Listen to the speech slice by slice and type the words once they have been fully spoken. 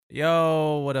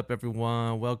Yo, what up,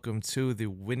 everyone? Welcome to the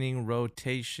Winning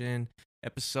Rotation,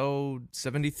 episode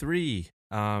 73.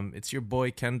 It's your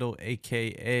boy Kendall,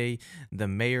 aka the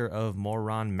mayor of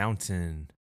Moron Mountain.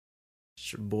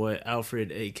 It's your boy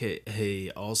Alfred, aka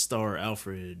All Star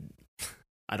Alfred.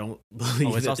 I don't Oh,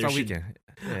 believe it's that All there Star should. Weekend.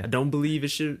 Yeah, I don't believe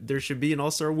there should be an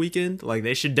All Star weekend. Like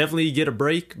they should definitely get a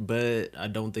break, but I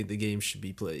don't think the game should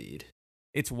be played.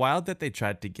 it's wild that they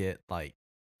tried to get like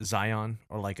Zion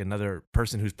or like another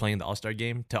person who's playing the All Star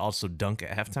game to also dunk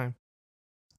at halftime.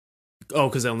 Oh,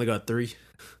 because I only got three.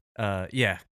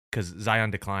 Yeah, because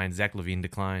Zion declined, Zach LaVine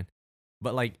declined,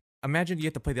 but like imagine you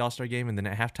get to play the All Star game and then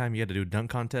at halftime you got to do dunk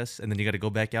contests and then you got to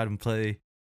go back out and play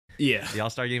Yeah, the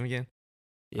All Star game again.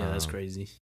 yeah, that's Um, crazy.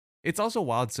 It's also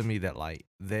wild to me that like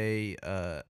they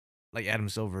like Adam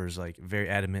Silver is like very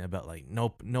adamant about like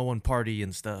no one party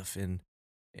and stuff in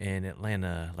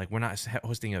Atlanta. Like we're not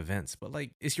hosting events, but like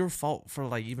it's your fault for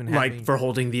like even Like having for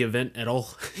holding the event at all.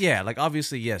 yeah, like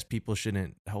obviously yes, people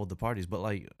shouldn't hold the parties, but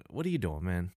like what are you doing,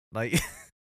 man? Like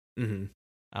hmm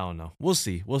I don't know. We'll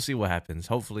see. We'll see what happens.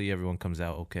 Hopefully everyone comes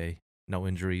out okay. No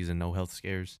injuries and no health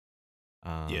scares.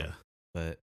 Yeah,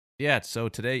 But yeah, so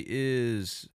today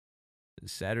is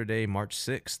Saturday, March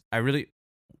 6th.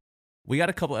 We got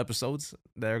a couple episodes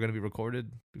that are going to be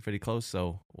recorded pretty close,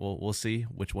 so we'll see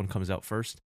which one comes out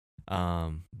first.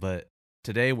 But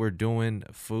today we're doing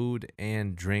food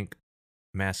and drink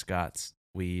mascots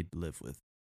we'd live with.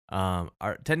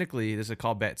 Our technically this is a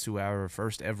callback to our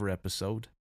first ever episode,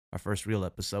 our first real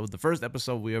episode, the first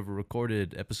episode we ever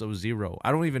recorded, episode 0.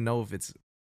 I don't even know if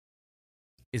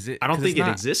is it I don't 'cause it's think it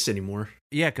not. exists anymore.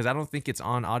 Yeah, because I don't think it's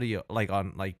on audio, like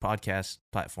on like podcast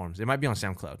platforms. It might be on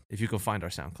SoundCloud if you can find our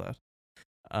SoundCloud.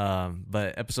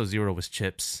 But episode 0 was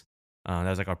Chips. That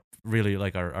was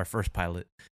like our first pilot.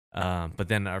 But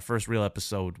then our first real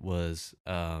episode was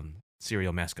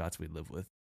cereal mascots we live with.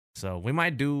 So we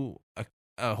might do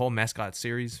a whole mascot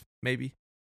series maybe.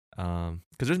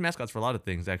 Because there's mascots for a lot of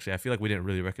things. Actually, I feel like we didn't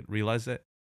really realize that.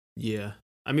 Yeah,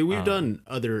 I mean we've Um, done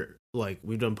other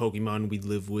we've done Pokemon we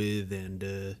live with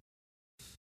and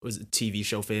was it TV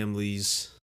show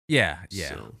families. yeah.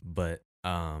 So But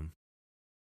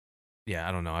yeah,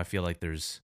 I don't know. I feel like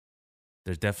there's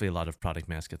definitely a lot of product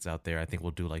mascots out there. I think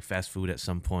we'll do like fast food at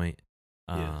some point.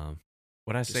 yeah.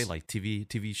 What I say, Just like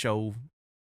TV show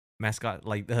mascot,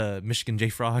 like Michigan J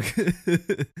Frog.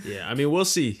 Yeah, I mean we'll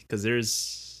see because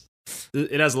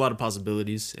it has a lot of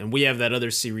possibilities, and we have that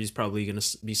other series probably gonna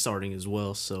be starting as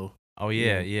well. So Oh we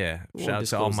yeah, won't, yeah. we Shout won't out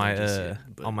to all disclose my that just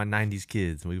yet. But all my '90s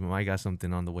kids. We might got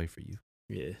something on the way for you.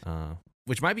 yeah,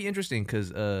 Which might be interesting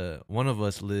because one of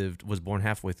us was born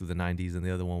halfway through the '90s, and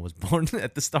the other one was born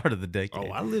at the start of the oh,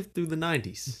 decade. I lived through the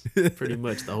 '90s, pretty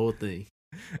much the whole thing.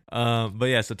 But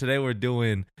yeah, so today we're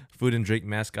doing food and drink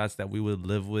mascots that we would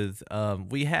live with.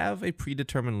 We have a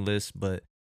predetermined list, but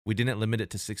we didn't limit it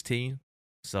to 16.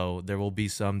 So there will be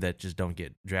some that just don't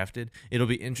get drafted. It'll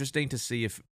be interesting to see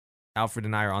if Alfred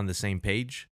and I are on the same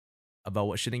page about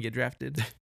what shouldn't get drafted.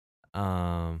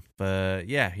 But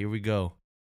yeah, here we go.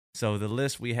 So the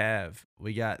list we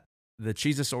got the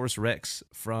Cheezosaurus Rex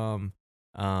from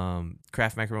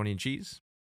Kraft Macaroni and Cheese.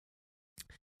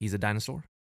 He's a dinosaur,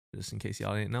 just in case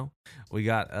y'all didn't know. We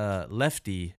got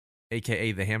Lefty,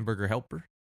 aka the Hamburger Helper.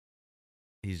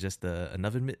 He's just an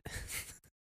oven mitt.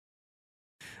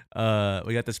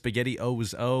 We got the Spaghetti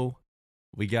O's O.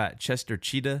 We got Chester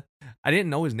Cheetah. I didn't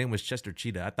know his name was Chester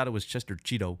Cheetah. I thought it was Chester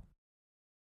Cheeto.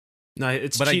 No,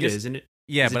 it's But I Cheetah, guess isn't it?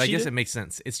 yeah, Is it but I guess Cheetah? it makes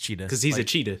sense. It's Cheetah Because he's a Like,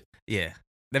 cheetah. yeah,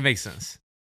 that makes sense.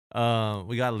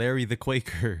 We got Larry the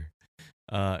Quaker,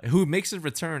 who makes his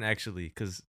return actually,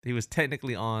 because he was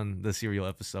technically on the cereal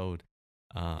episode.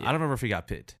 I don't remember if he got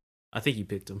picked. I think he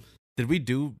picked him. Did we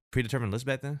do predetermined list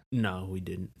back then? No, we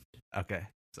didn't. Okay,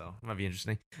 so it might be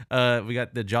interesting. We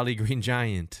got the Jolly Green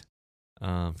Giant,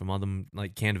 from all them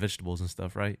like canned vegetables and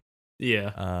stuff, right?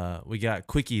 Yeah, We got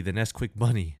Quickie, the Nesquik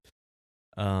Bunny,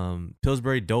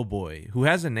 Pillsbury Doughboy, who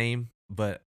has a name,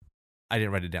 but I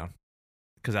didn't write it down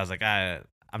because I was like,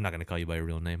 I'm not gonna call you by your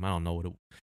real name. I don't know what it.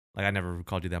 Like I never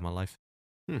called you that in my life,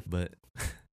 but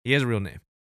he has a real name.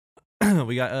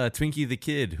 We got Twinkie the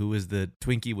Kid, who is the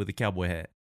Twinkie with the cowboy hat.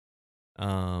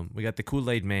 We got the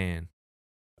Kool-Aid Man.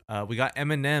 We got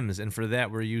M&Ms, and for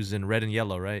that we're using red and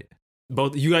yellow, right?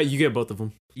 both you get both of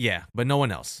them. Yeah, but no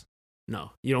one else.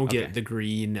 No, you don't Okay. get the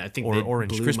green. I think Or that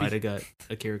orange, blue crispy. might have got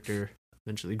a character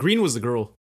eventually. Green was the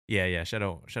girl. Yeah.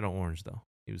 Shadow Orange though.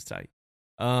 He was tight.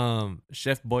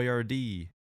 Chef Boyardee.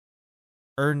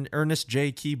 Ernest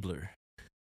J. Keebler.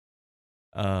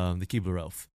 The Keebler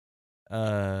elf.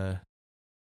 The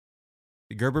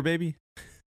Gerber baby.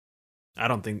 I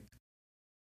don't think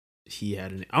he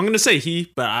had an. I'm gonna say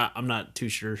he, but I'm not too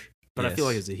sure. But I feel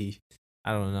like Yes. it's a he.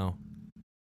 I don't know.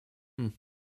 Hmm.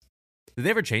 Did they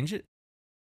ever change it?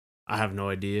 I have no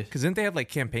idea. Because didn't they have like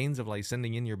campaigns of like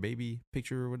sending in your baby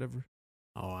picture or whatever?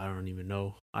 Oh, I don't even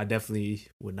know. I definitely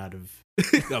would not have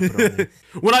got put on there.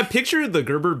 When I pictured the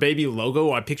Gerber baby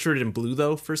logo, I pictured it in blue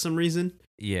though for some reason.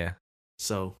 Yeah.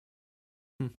 So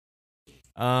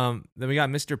Then we got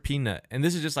Mr. Peanut, and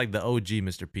this is just like the OG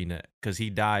Mr. Peanut because he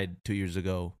died 2 years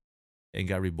ago and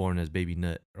got reborn as Baby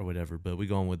Nut or whatever. But we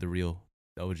going with the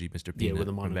OG Mr. Peanut with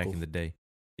the from back monocle. in the day.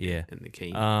 Yeah. And the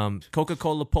cane.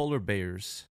 Coca-Cola polar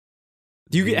bears.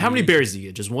 Do you get how many berries do you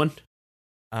get? Just one?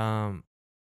 I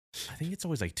think it's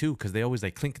always like 2 because they always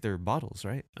like clink their bottles,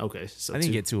 right? Okay, so I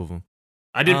think you two. get 2 of them.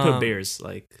 I did put bears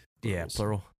like Yeah, plurals.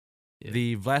 plural. Yeah.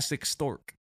 The Vlasic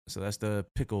stork. So that's the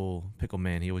pickle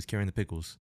man. He always carrying the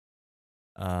pickles.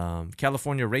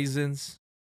 California raisins.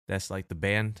 That's like the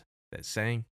band that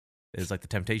sang. It's like the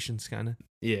Temptations kind of.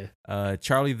 Yeah.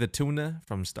 Charlie the tuna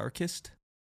from Starkist.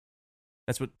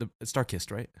 That's what the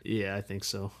Starkist, right? Yeah, I think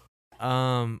so.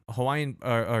 Hawaiian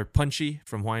or Punchy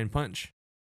from Hawaiian Punch.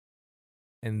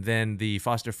 And then the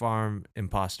Foster Farm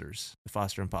imposters. The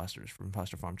Foster imposters from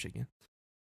Foster Farm Chicken.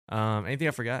 Anything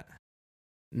I forgot?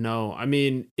 No, I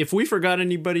mean, if we forgot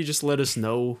anybody, just let us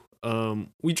know.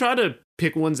 We try to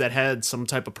pick ones that had some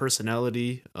type of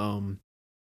personality.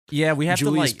 Yeah, we have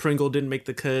Julius to like. Pringle didn't make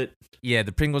the cut. Yeah,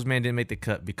 the Pringles man didn't make the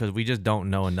cut because we just don't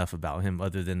know enough about him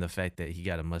other than the fact that he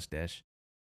got a mustache.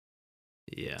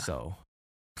 Yeah. So,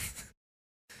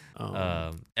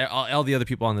 Um, all the other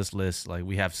people on this list, like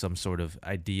we have some sort of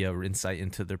idea or insight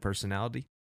into their personality.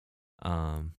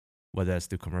 Whether that's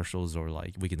through commercials or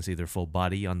like we can see their full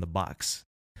body on the box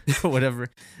or whatever.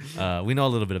 We know a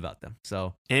little bit about them.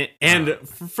 So, and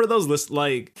for those lists,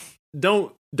 like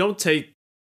don't take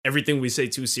everything we say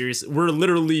too serious. We're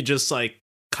literally just like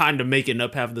kind of making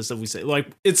up half of the stuff we say. Like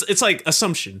it's like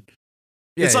assumption.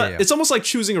 It's almost like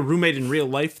choosing a roommate in real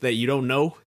life that you don't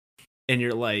know, and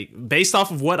you're like, based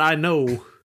off of what I know,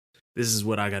 this is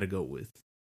what I got to go with.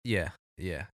 Yeah,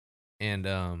 and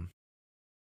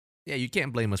yeah, you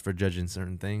can't blame us for judging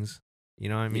certain things. You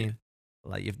know what I mean? Yeah.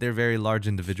 Like if they're very large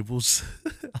individuals,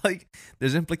 like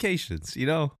there's implications. You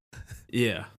know?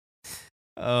 Yeah.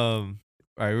 All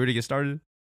right, ready to get started?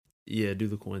 Yeah, do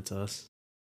the coin toss.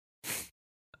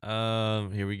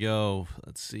 Here we go.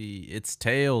 Let's see. It's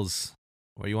tails.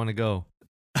 Where you want to go?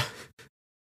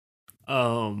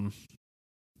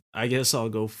 I guess I'll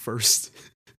go first.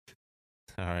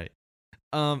 All right.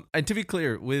 And to be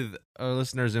clear with our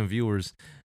listeners and viewers,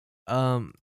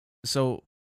 so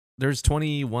there's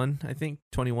 21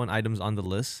 items on the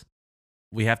list.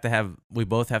 We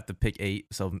both have to pick 8,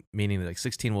 so meaning like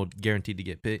 16 will guaranteed to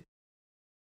get picked.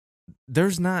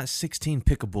 There's not 16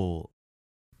 pickable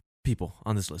people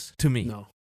on this list to me. No.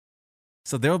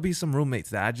 So there'll be some roommates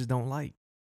that I just don't like.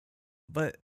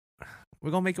 But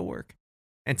we're going to make it work.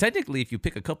 And technically, if you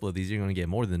pick a couple of these, you're going to get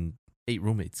more than 8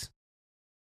 roommates.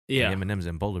 Yeah. Like M&Ms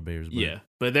and polar bears. But, yeah.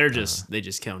 But they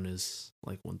just count as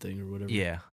like one thing or whatever.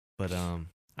 Yeah. But, all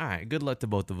right. Good luck to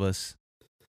both of us.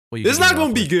 This is not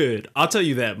going to be good. I'll tell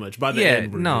you that much. By the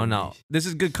end. No. This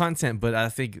is good content, but I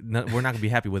think we're not going to be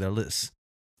happy with our list.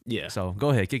 Yeah. So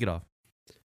go ahead. Kick it off.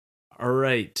 All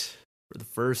right. For the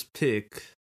first pick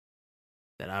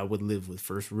that I would live with,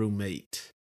 first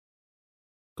roommate,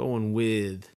 going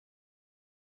with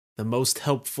the most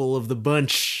helpful of the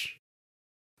bunch,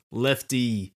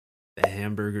 Lefty, the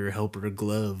hamburger helper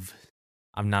glove.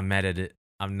 I'm not mad at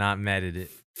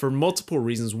it. For multiple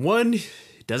reasons. One,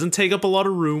 it doesn't take up a lot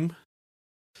of room.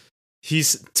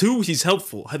 He's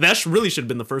helpful. That really should have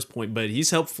been the first point, but he's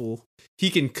helpful.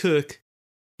 He can cook.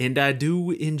 And I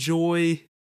do enjoy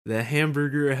the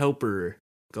hamburger helper.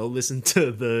 Go listen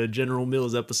to the General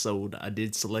Mills episode. I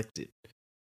did select it.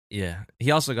 Yeah.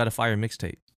 He also got a fire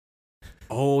mixtape.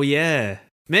 Oh yeah.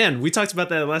 Man, we talked about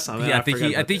that last time. Yeah, I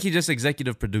think he just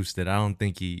executive produced it. I don't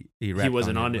think he rapped. He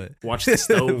wasn't on it. But... Watch the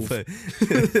stove.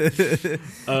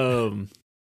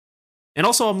 And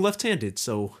also I'm left-handed,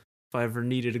 so if I ever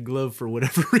needed a glove for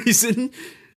whatever reason,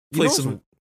 play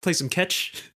some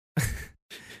catch.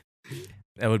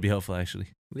 That would be helpful, actually.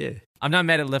 Yeah. I'm not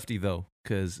mad at Lefty though,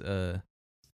 because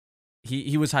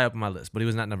he was high up on my list, but he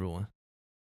was not number 1.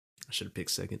 I should have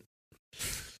picked second.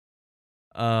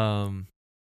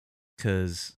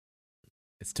 Because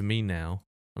it's to me now.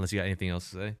 Unless you got anything else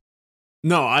to say.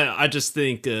 No, I just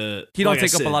think he don't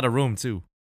take up a lot of room too.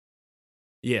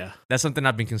 Yeah, that's something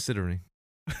I've been considering.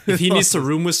 If he needs to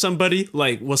room with somebody,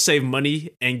 like we'll save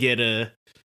money and get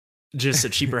just a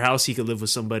cheaper house. He could live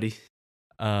with somebody.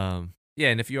 Yeah,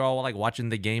 and if you're all like watching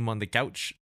the game on the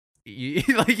couch,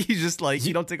 Like he's just like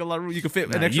you don't take a lot of room. You can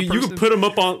fit an extra you person. can put him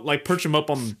up on like perch him up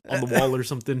on the wall or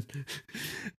something.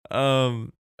 All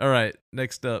right.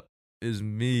 Next up is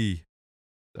me.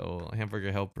 So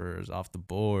hamburger helper is off the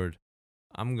board.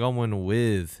 I'm going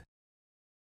with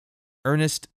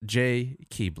Ernest J.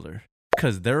 Keebler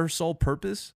because their sole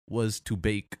purpose was to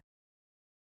bake.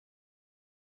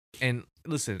 And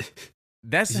listen,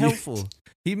 that's helpful.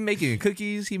 He making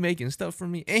cookies. He making stuff for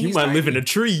me. And You might live in a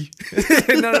tree.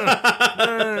 No.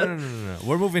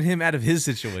 We're moving him out of his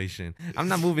situation. I'm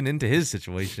not moving into his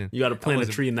situation. You got to plant a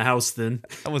tree in the house then.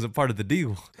 That wasn't part of the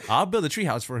deal. I'll build a tree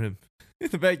house for him in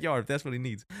the backyard if that's what he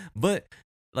needs. But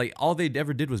like all they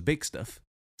ever did was bake stuff.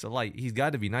 So like he's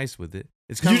got to be nice with it.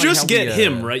 It's kind You of like just get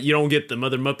him, right? You don't get the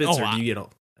mother Muppets, or do you get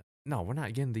all? No, we're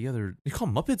not getting the other. You call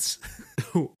them Muppets?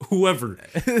 Whoever.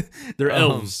 They're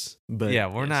elves. But yeah,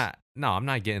 we're not. No, I'm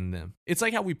not getting them. It's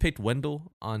like how we picked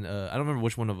Wendell on. I don't remember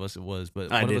which one of us it was, but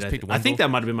one of us picked Wendell. I think that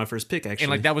might have been my first pick, actually.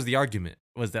 And like that was the argument,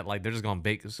 was that like they're just gonna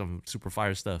bake some super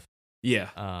fire stuff. Yeah.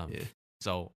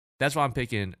 So that's why I'm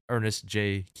picking Ernest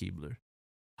J. Keebler.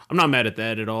 I'm not mad at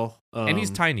that at all. And he's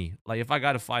tiny. Like if I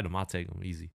gotta fight him, I'll take him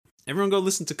easy. Everyone go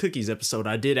listen to Cookie's episode.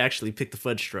 I did actually pick the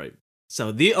fudge stripe. So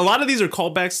a lot of these are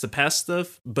callbacks to past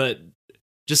stuff, but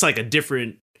just like a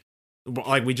different,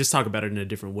 like we just talk about it in a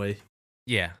different way.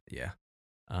 Yeah.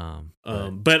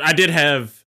 But I did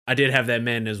have that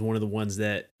man as one of the ones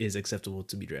that is acceptable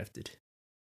to be drafted.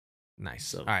 Nice.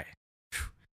 So. All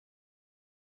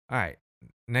right.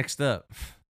 Next up,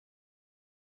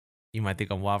 you might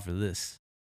think I'm wild for this,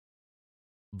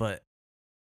 but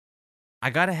I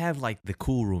gotta have like the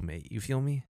cool roommate. You feel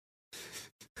me?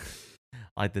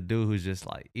 Like the dude who's just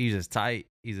like, he's just tight.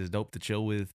 He's just dope to chill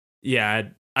with. Yeah,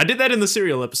 I did that in the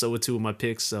cereal episode with two of my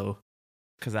picks. So,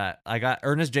 because I got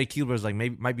Ernest J. Keebler like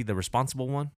might be the responsible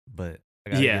one, but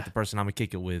I gotta get the person I'm gonna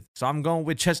kick it with. So I'm going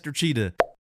with Chester Cheetah.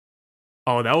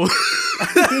 Oh, that was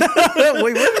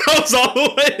wait, what? That was all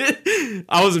the way.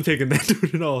 I wasn't picking that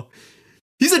dude at all.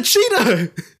 He's a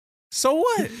cheetah. So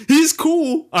what? He's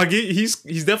cool.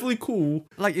 He's definitely cool.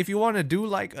 Like if you want to do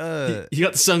like he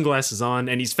got the sunglasses on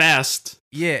and he's fast.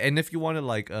 Yeah, and if you want to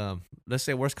like let's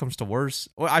say worst comes to worst.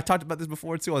 Well, I talked about this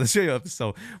before too on the serial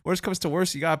episode. Worst comes to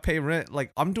worst, you gotta pay rent.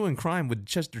 Like I'm doing crime with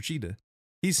Chester Cheetah.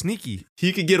 He's sneaky.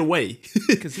 He could get away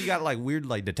because he got like weird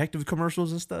like detective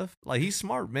commercials and stuff. Like he's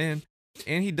smart, man,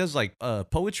 and he does like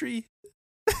poetry.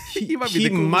 He might be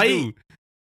the coolest dude.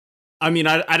 I mean,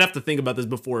 I'd have to think about this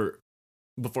before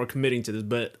committing to this,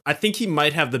 but I think he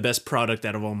might have the best product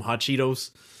out of them, Hot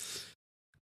Cheetos.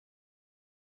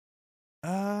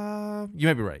 You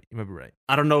might be right.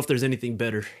 I don't know if there's anything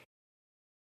better.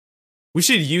 We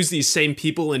should use these same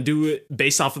people and do it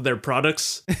based off of their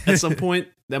products at some point.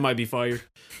 That might be fire.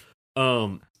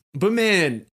 But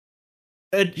man,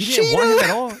 you didn't want him at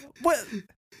all. What?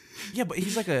 Yeah, but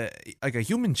he's like a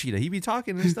human cheetah. He be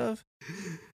talking and stuff.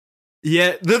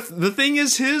 Yeah, the thing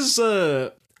is his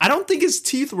I don't think his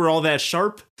teeth were all that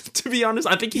sharp, to be honest.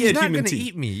 I think he had human teeth. He's not gonna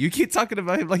eat me. You keep talking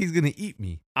about him like he's gonna eat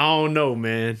me. I don't know,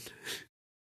 man.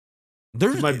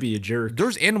 He might be a jerk.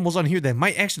 There's animals on here that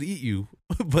might actually eat you,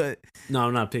 but no,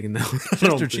 I'm not picking that one.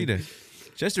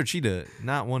 Chester Cheetah,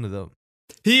 not one of them.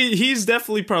 He's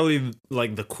definitely probably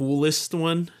like the coolest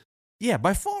one. Yeah,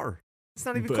 by far. It's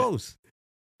not even close.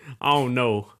 I don't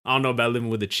know about living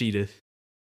with a cheetah.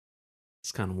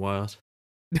 It's kind of wild.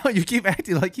 No, you keep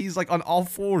acting like he's like on all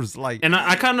fours, like. And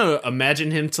I kind of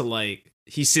imagine him to like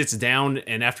he sits down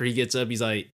and after he gets up, he's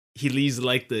like he leaves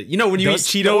like the when you eat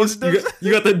Cheetos,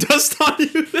 you got the dust on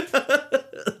you.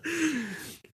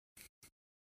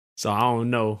 So I don't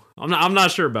know. I'm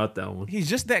not sure about that one. He's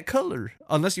just that color,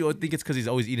 unless you think it's because he's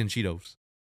always eating Cheetos.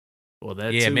 Well,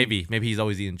 that too. maybe he's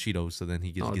always eating Cheetos, so then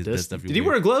he gets that stuff. Did he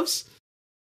wear gloves?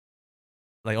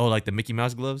 Like the Mickey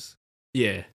Mouse gloves?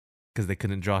 Yeah. Because they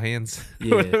couldn't draw hands.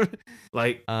 Yeah.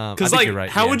 Like, because like, right,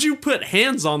 how would you put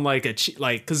hands on like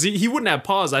because he wouldn't have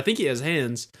paws. I think he has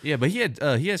hands. Yeah, but he had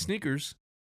sneakers.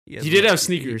 He did have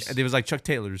sneakers. They was like Chuck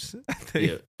Taylors.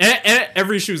 Yeah.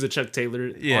 Every shoe's a Chuck Taylor.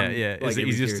 Yeah. Like, it's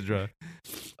easiest to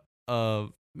draw.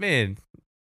 Man.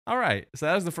 All right. So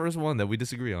that was the first one that we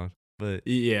disagree on. But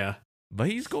yeah. But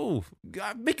he's cool.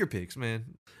 Make your picks,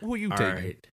 man. Who are you taking?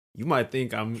 Right. You might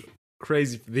think I'm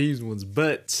crazy for these ones,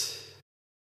 but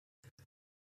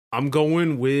I'm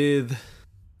going with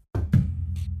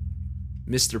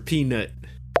Mr. Peanut.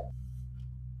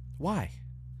 Why?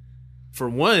 For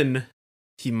one,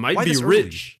 he might be Early?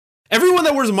 rich. Everyone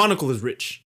that wears a monocle is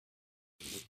rich.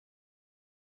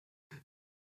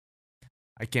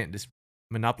 I can't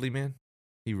Monopoly Man.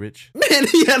 He rich. Man,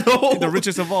 the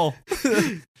richest of all.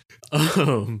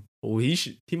 Well, he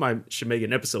should make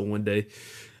an episode one day.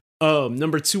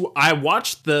 Number two, I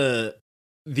watched the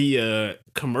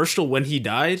commercial when he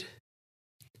died.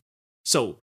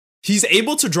 So he's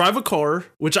able to drive a car,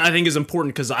 which I think is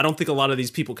important because I don't think a lot of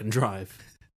these people can drive.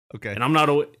 Okay. And I'm not.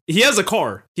 He has a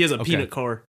car. He has a peanut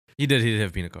car. He did have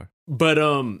a peanut car. But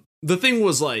the thing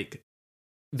was like,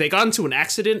 they got into an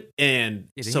accident, and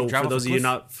so for those of you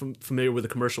not familiar with the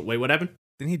commercial, wait, what happened?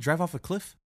 Didn't he drive off a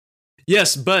cliff?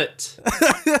 Yes, but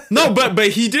no, but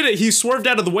he did it. He swerved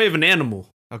out of the way of an animal.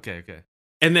 Okay.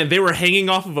 And then they were hanging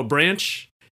off of a branch,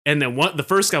 and then the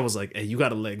first guy was like, "Hey, you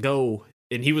gotta let go,"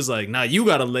 and he was like, "Nah, you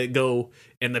gotta let go,"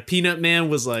 and the peanut man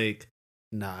was like,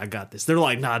 "Nah, I got this." They're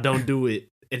like, "Nah, don't do it,"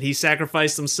 and he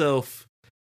sacrificed himself.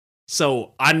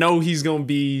 So I know he's gonna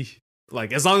be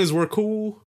like, as long as we're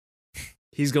cool,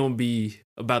 he's gonna be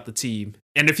about the team.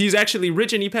 And if he's actually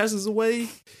rich and he passes away,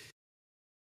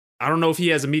 I don't know if he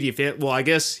has immediate family. Well, I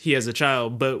guess he has a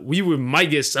child, but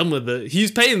might get some of the.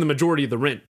 He's paying the majority of the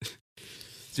rent.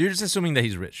 So you're just assuming that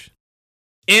he's rich,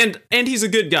 and he's a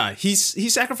good guy. He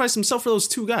sacrificed himself for those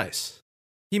two guys.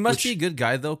 He must be a good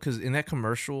guy though, because in that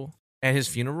commercial at his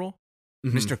funeral,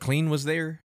 Mr. Clean was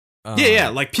there. Yeah,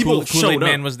 like people Kool-Aid showed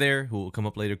Man up. was there, who will come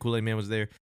up later. Kool-Aid Man was there.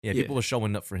 Yeah, people were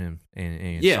showing up for him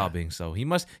and sobbing. So he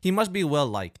must be well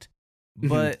liked.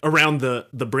 But around the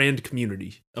brand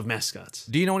community of mascots.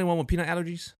 Do you know anyone with peanut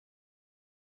allergies?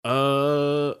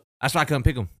 That's why I couldn't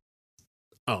pick them.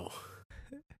 Oh,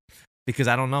 because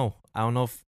I don't know. I don't know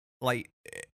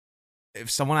if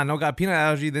someone I know got peanut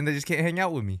allergy, then they just can't hang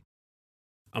out with me.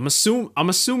 I'm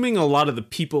assuming a lot of the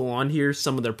people on here,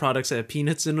 some of their products have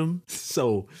peanuts in them,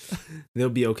 so they'll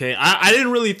be okay. I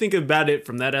didn't really think about it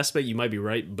from that aspect. You might be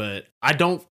right, but I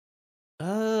don't.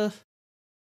 The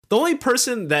only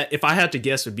person that, if I had to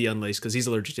guess, would be Unlaced because he's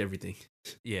allergic to everything.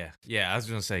 Yeah. I was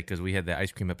gonna say because we had that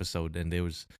ice cream episode and there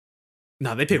was.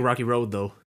 No, they picked Rocky Road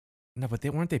though. No, but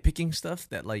weren't they picking stuff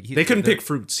that like they couldn't pick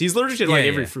fruits. He's allergic to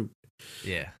every fruit.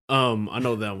 Yeah. I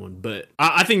know that one, but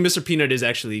I think Mr. Peanut is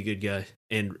actually a good guy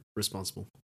and responsible.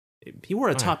 He wore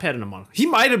a top hat and a monocle. He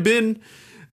might have been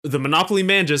the Monopoly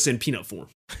man just in peanut form.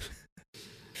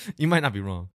 You might not be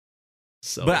wrong.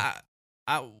 So, but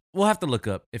we'll have to look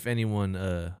up if anyone.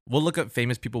 We'll look up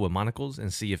famous people with monocles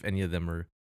and see if any of them are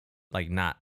like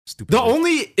not stupid.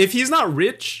 If he's not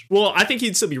rich, well, I think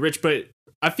he'd still be rich, but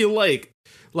I feel like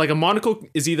a monocle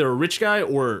is either a rich guy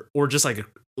or just like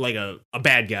a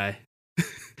bad guy.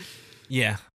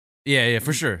 Yeah,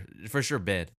 for sure,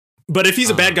 bad. But if he's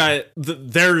a bad guy,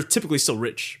 they're typically still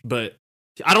rich. But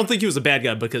I don't think he was a bad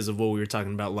guy because of what we were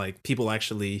talking about. Like, people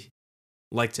actually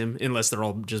liked him, unless they're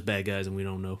all just bad guys and we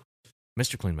don't know.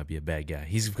 Mr. Clean might be a bad guy.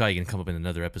 He's probably gonna come up in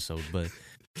another episode, but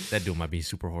that dude might be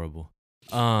super horrible.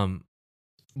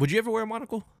 Would you ever wear a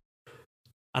monocle?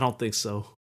 I don't think so.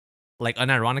 Like,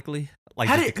 unironically,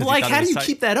 how do you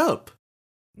keep that up?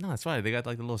 No, that's why they got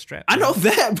like the little strap. I know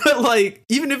that, but like,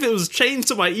 even if it was chained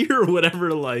to my ear or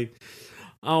whatever, like,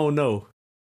 I don't know.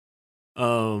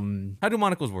 How do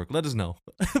monocles work? Let us know.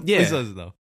 Yeah, please let us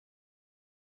know.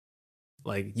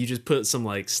 Like, you just put some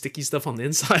like sticky stuff on the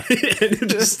inside and it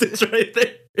just sticks right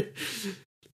there.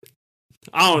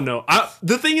 I don't know.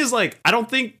 The thing is, like, I don't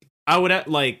think I would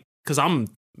because I'm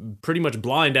pretty much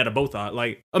blind out of both eyes.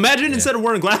 Like, imagine instead of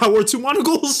wearing glass, I wore two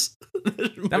monocles.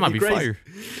 that might be fire.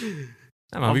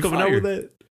 That might be fire. Out with that.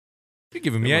 You're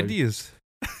giving me ideas.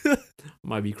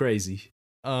 Might be crazy.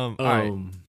 All right.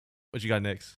 What you got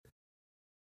next?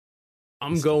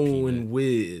 I'm going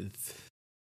with.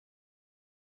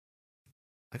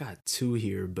 I got two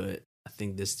here, but I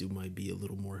think this dude might be a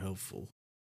little more helpful.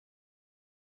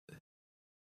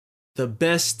 The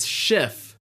best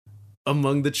chef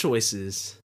among the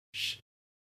choices,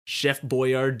 Chef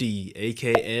Boyardee,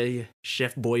 aka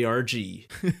Chef Boyardee.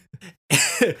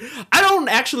 I don't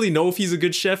actually know if he's a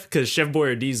good chef because Chef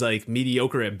Boyardee's like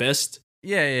mediocre at best.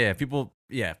 Yeah. People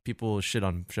shit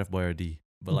on Chef Boyardee,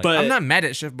 but I'm not mad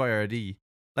at Chef Boyardee.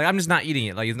 Like, I'm just not eating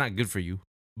it. Like, it's not good for you.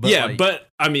 But but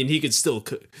I mean, he could still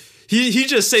cook. He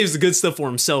just saves the good stuff for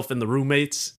himself and the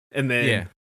roommates, and then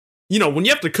when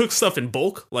you have to cook stuff in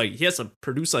bulk, like, he has to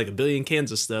produce like 1 billion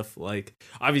cans of stuff. Like,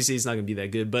 obviously, it's not gonna be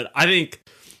that good, but I think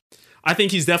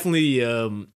he's definitely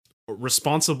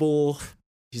responsible.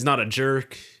 He's not a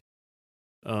jerk,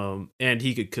 and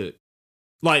he could cook.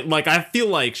 Like I feel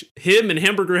like him and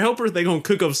Hamburger Helper, they gonna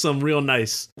cook up some real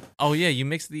nice. Oh yeah, you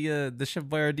mix the Chef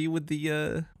Boyardee with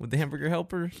the Hamburger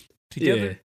Helper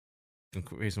together. And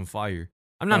create some fire.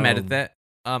 I'm not mad at that.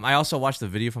 I also watched the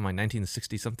video from like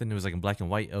 1960 something. It was like in black and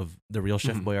white of the real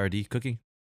Chef Boyardee cooking.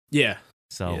 Yeah.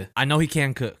 So I know he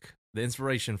can cook. The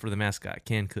inspiration for the mascot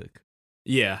can cook.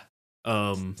 Yeah.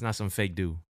 It's not some fake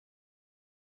dude.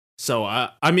 So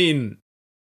I mean,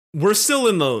 we're still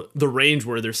in the range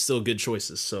where there's still good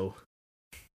choices. So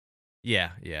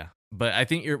Yeah, yeah. But I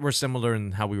think we're similar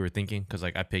in how we were thinking because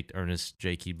like I picked Ernest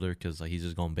J. Keebler because like he's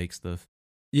just gonna bake stuff.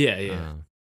 yeah.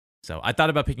 So I thought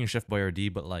about picking Chef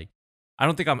Boyardee, but like I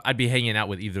don't think I'd be hanging out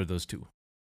with either of those two.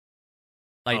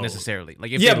 Like necessarily.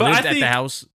 Like if they lived at the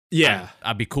house,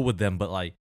 I'd be cool with them. But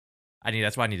like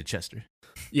that's why I need a Chester.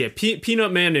 Yeah,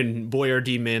 Peanut Man and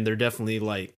Boyardee Man, they're definitely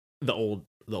like the old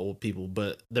people,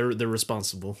 but they're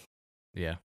responsible.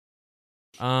 Yeah.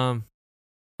 All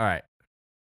right.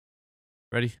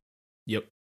 Ready? Yep.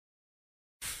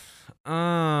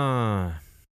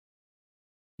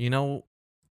 You know,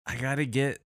 I gotta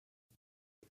get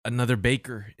another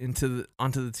baker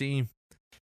onto the team.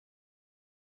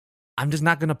 I'm just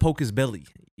not gonna poke his belly.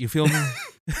 You feel me?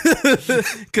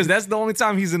 Because that's the only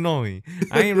time he's annoying.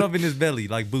 I ain't rubbing his belly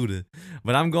like Buddha,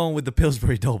 but I'm going with the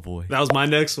Pillsbury Doughboy. That was my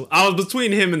next one. I was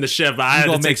between him and the chef. I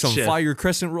had to make some fire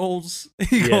crescent rolls.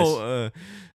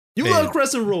 You love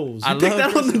crescent rolls. You pick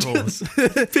that on rolls.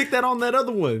 Pick that on that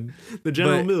other one, the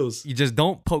General Mills. You just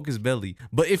don't poke his belly.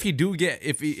 But if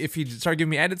he start giving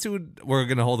me attitude, we're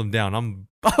gonna hold him down.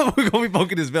 We're gonna be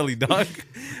poking his belly, dog.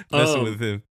 Messing with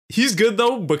him. He's good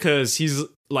though because he's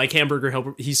like Hamburger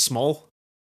Helper. He's small.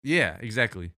 Yeah,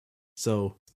 exactly.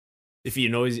 So if he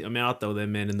annoys you, I'll throw that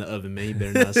man in the oven, man. He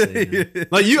better not say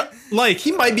that. Like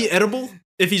he might be edible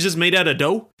if he's just made out of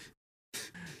dough.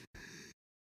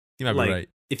 You might be right.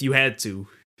 If you had to.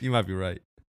 You might be right.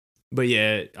 But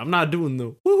yeah, I'm not doing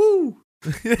the woohoo.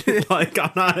 Like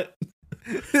I'm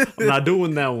not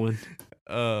doing that one.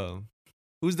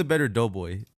 Who's the better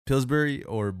doughboy? Pillsbury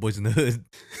or Boys in the Hood?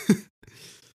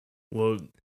 Well,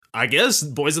 I guess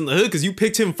Boys in the Hood because you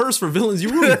picked him first for villains you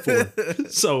rooted for.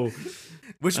 So,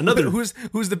 who's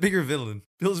the bigger villain,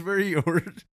 Pillsbury or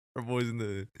Boys in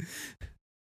the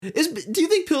Hood? Do you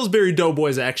think Pillsbury Doughboy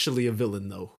is actually a villain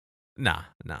though? Nah.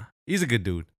 He's a good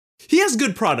dude. He has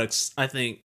good products. I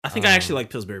think I actually like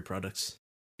Pillsbury products.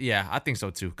 Yeah, I think so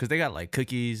too. Because they got like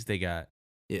cookies. They got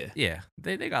they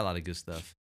got a lot of good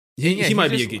stuff. He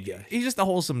might be a good guy. He's just a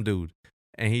wholesome dude,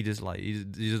 and he just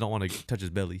don't want to touch his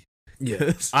belly.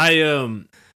 Yeah, I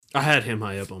had him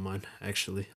high up on mine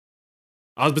actually.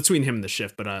 I was between him and the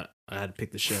chef, but I had to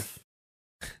pick the chef.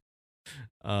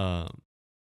 So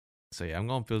yeah, I'm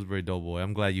going Pillsbury Doughboy.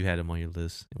 I'm glad you had him on your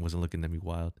list and wasn't looking at me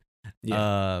wild.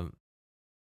 Yeah.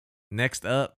 Next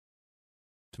up,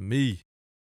 to me.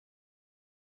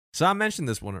 So I mentioned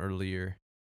this one earlier,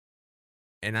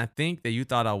 and I think that you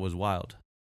thought I was wild.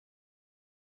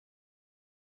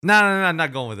 No, I'm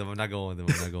not going with him. I'm not going with him.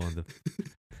 I'm not going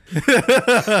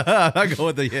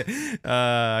with him yet.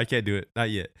 I can't do it.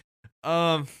 Not yet.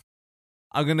 I'm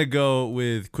gonna go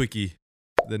with Quickie,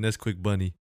 the Nesquik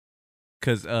bunny,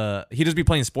 because he just be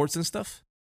playing sports and stuff.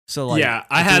 So like, yeah,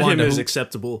 I had him as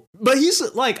acceptable, but he's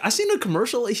like, I seen a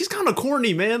commercial. He's kind of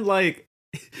corny, man. Like,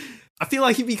 I feel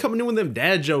like he be coming in with them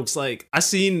dad jokes. Like, I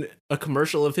seen a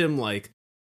commercial of him like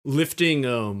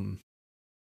lifting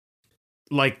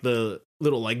like the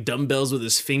little like dumbbells with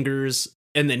his fingers,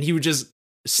 and then he would just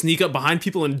sneak up behind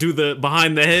people and do the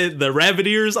behind the head, the rabbit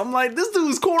ears. I'm like, this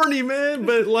dude's corny, man,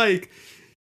 but like,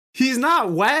 he's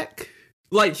not whack.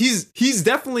 Like, he's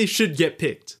definitely should get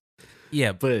picked.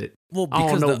 Yeah, but because I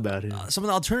don't know about him. Some of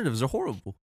the alternatives are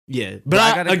horrible. Yeah, but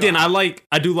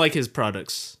I do like his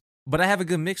products. But I have a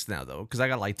good mix now though, because I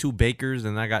got like two bakers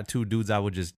and I got two dudes I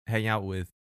would just hang out with.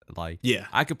 Like, yeah,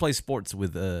 I could play sports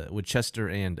with Chester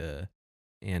and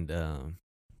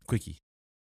Quickie.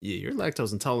 Yeah, you're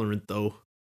lactose intolerant though.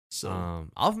 So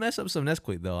I'll mess up some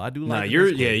Nesquik though. I do like.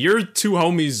 Your two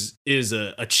homies is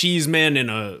a cheese man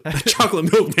and a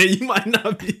chocolate milk man. You might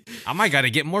not be. I might gotta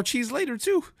get more cheese later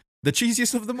too. The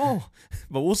cheesiest of them all,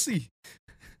 but we'll see.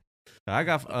 I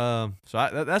got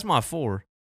that's my 4.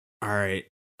 All right.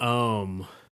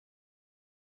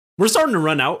 We're starting to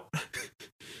run out.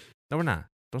 No, we're not.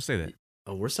 Don't say that.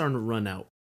 Oh, we're starting to run out.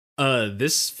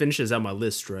 This finishes out my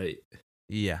list, right?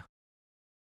 Yeah.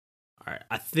 All right.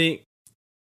 I think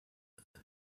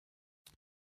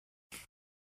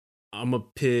I'm gonna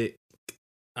pick.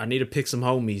 I need to pick some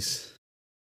homies.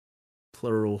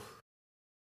 Plural.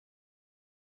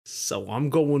 So I'm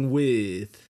going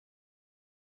with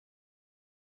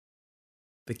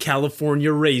the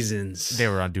California Raisins. They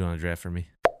were on Do Not Draft for me.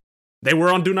 They were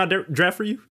on Do Not Draft for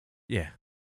you? Yeah.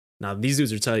 Nah, these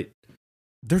dudes are tight.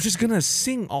 They're just gonna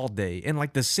sing all day and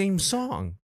like the same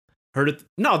song. Heard it?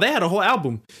 No, they had a whole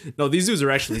album. No, these dudes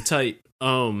are actually tight.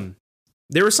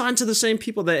 They were signed to the same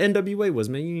people that NWA was,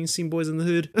 man. You ain't seen Boys in the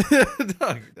Hood?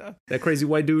 No. That crazy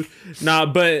white dude? Nah,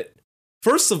 but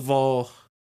first of all,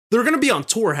 they're going to be on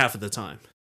tour half of the time.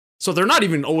 So they're not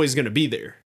even always going to be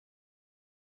there.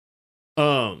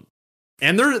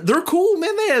 And they're cool,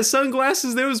 man. They had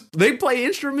sunglasses. They play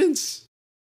instruments.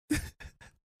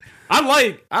 I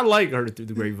like Heard It Through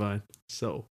the Grapevine.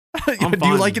 So do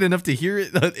you like it enough to hear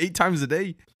it 8 times a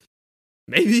day?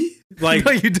 Maybe. Like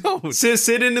No, you don't.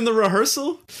 sit in the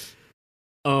rehearsal.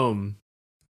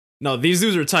 No, these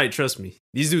dudes are tight. Trust me.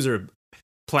 These dudes are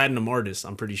platinum artists.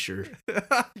 I'm pretty sure.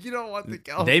 You don't want the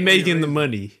California They making the raisins.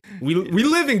 money. We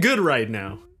living good right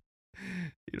now.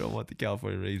 You don't want the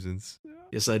California raisins.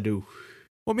 Yes, I do.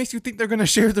 What makes you think they're gonna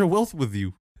share their wealth with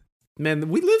you? Man,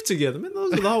 we live together. Man,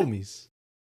 those are the homies.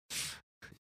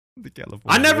 The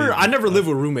California. I never lived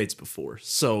with roommates before,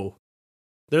 so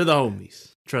they're the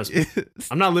homies. Trust me.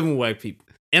 I'm not living with whack people,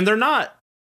 and they're not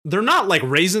like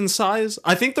raisin size.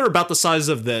 I think they're about the size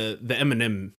of the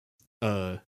Eminem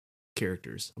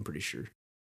characters. I'm pretty sure.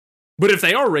 But if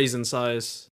they are raisin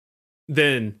size,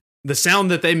 then the sound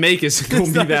that they make is gonna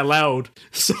be that loud.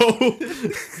 So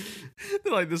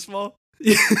They're like this small.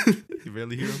 yeah. You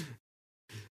barely hear them.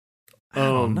 I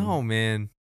don't know, man.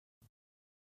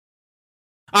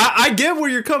 I get where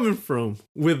you're coming from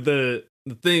with the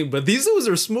thing, but these dudes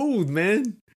are smooth,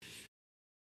 man.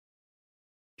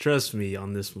 Trust me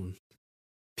on this one.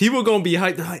 People gonna be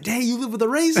hyped. They're like, dang, you live with the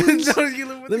raisins? No, you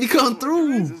live with Let the me come California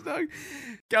through. raisins, dog.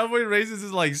 California raisins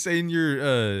is like saying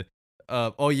you're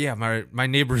oh yeah, my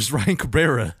neighbor's Ryan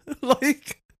Cabrera.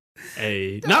 Like,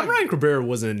 Hey, Dog. not Ryan Cabrera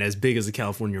wasn't as big as the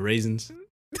California raisins.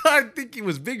 I think he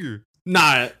was bigger.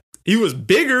 Nah, he was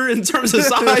bigger in terms of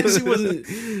size. He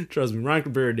wasn't. Trust me, Ryan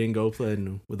Cabrera didn't go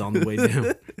platinum with On the Way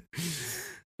Down.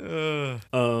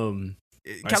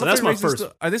 Right, so that's my Raisins first.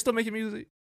 still- are they still making music?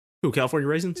 Who, California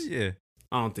Raisins? Yeah,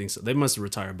 I don't think so. They must have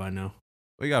retired by now.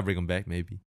 we gotta bring them back,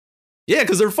 maybe. Yeah,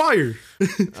 because they're fire.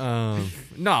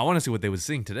 No, I want to see what they would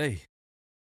sing today.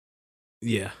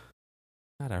 Yeah.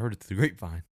 God, I heard it through the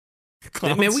grapevine.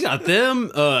 Yeah, man, we got them.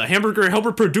 Hamburger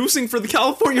Helper producing for the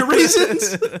California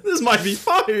Raisins. This might be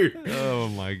fire. Oh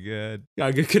my god,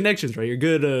 Got good connections, right? You're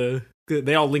good. Good.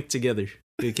 They all link together.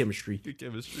 Good chemistry. good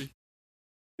chemistry.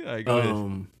 Yeah, go ahead.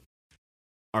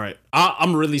 All right.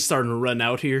 I'm really starting to run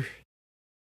out here.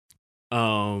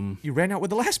 You ran out with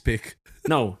the last pick.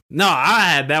 No, I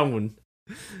had that one.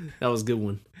 That was a good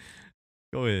one.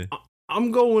 Go ahead.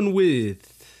 I'm going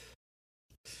with,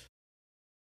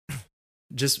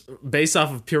 just based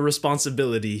off of pure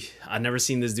responsibility, I never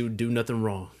seen this dude do nothing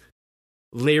wrong.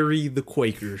 Larry the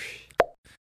Quaker.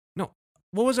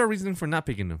 What was our reasoning for not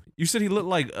picking him? You said he looked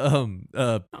like Oh,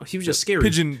 he was just scary.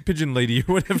 pigeon lady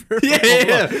or whatever.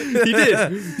 Yeah, he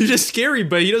did. He's just scary,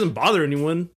 but he doesn't bother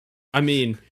anyone. I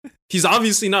mean, he's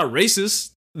obviously not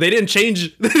racist. They didn't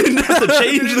have to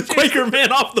change the Quaker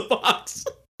man off the box.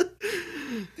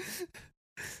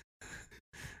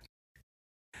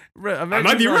 I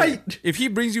might be right. If he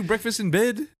brings you breakfast in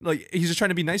bed, like he's just trying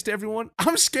to be nice to everyone,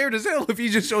 I'm scared as hell if he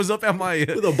just shows up at my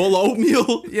With a bowl of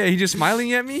oatmeal. yeah, he just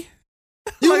smiling at me.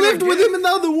 You Like, lived like, with him in the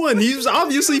other one. He was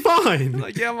obviously fine.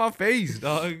 Like, yeah, my face,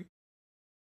 dog.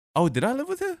 Oh, did I live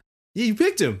with him? Yeah, you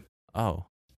picked him. Oh.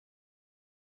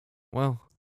 Well,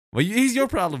 he's your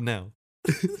problem now.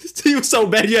 He was so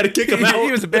bad you had to kick him out.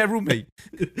 He was a bad roommate.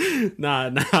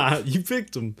 Nah, you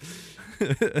picked him.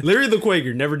 Larry the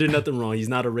Quaker never did nothing wrong. He's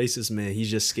not a racist man.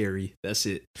 He's just scary. That's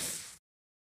it.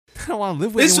 I don't want to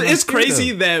live with him. It's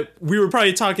crazy that I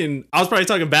was probably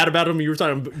talking bad about him and you were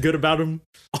talking good about him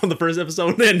on the first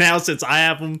episode. And now since I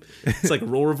have him, it's like a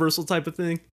role reversal type of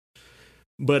thing.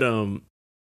 But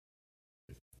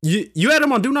you had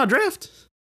him on Do Not Draft?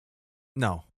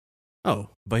 No, Oh.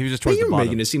 but he was just Well, towards you the were bottom.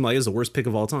 making it seem like it's the worst pick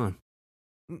of all time.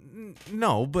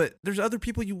 No, but there's other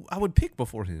people I would pick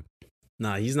before him.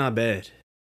 Nah, he's not bad.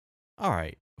 All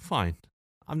right, fine.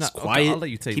 I'm He's not okay, quiet. I'll let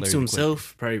you take Keeps Larry to the Quaker.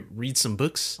 himself. Probably read some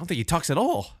books. I don't think he talks at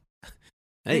all.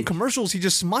 Hey, In commercials, he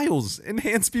just smiles and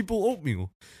hands people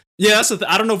oatmeal. yeah, that's the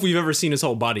I don't know if we've ever seen his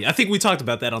whole body. I think we talked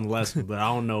about that on the last one, but I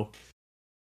don't know.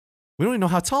 We don't even know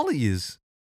how tall he is.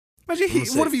 Imagine I'm gonna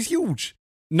say- what if he's huge?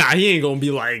 Nah, he ain't gonna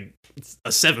be like a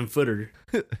 7-footer.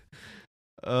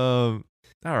 All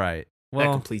right. That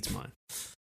Well, completes mine.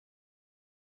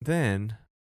 then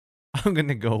I'm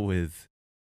gonna go with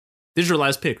This is your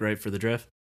last pick, right, for the draft?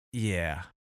 yeah.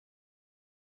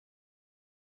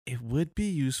 It would be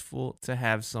useful to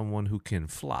have someone who can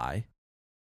fly.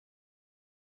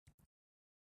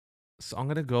 So I'm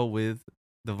gonna go with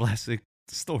the Vlasic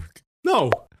Stork. No.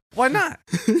 Why not?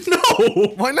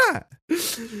 No. Why not?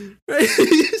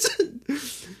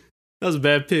 That was a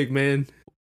bad pick, man.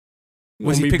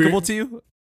 Was he Want me to pickable to you?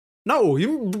 No,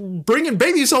 you bringing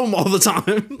babies home all the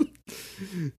time.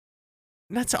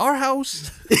 That's our house.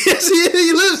 Yes,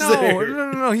 he lives No,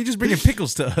 there. no. He just bringing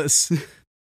pickles to us.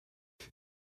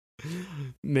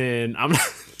 Man, I'm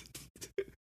not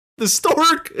the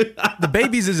stork. The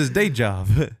babies is his day job.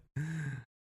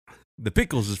 The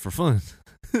pickles is for fun.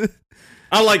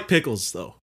 I like pickles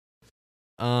though.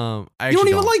 I You don't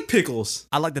actually even like pickles.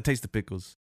 I like the taste of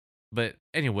pickles. But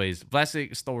anyways,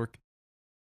 Vlasic Stork,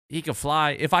 he can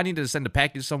fly. If I needed to send a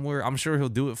package somewhere, I'm sure he'll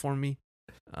do it for me.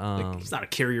 Like, he's not a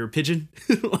carrier pigeon.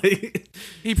 Like,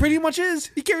 he pretty much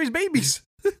is. He carries babies.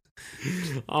 I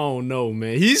don't know,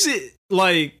 man. He's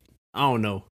like, I don't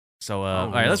know. So, I all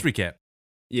don't right, know. let's recap.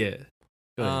 Yeah.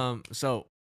 Go ahead. So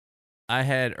I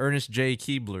had Ernest J.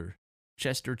 Keebler,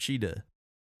 Chester Cheetah,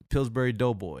 Pillsbury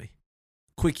Doughboy,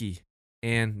 Quickie,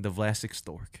 and the Vlasic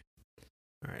Stork.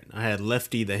 All right. I had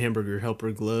Lefty, the hamburger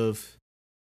helper glove.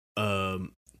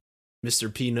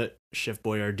 Mr. Peanut, Chef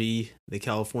Boyardee, the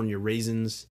California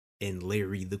Raisins, and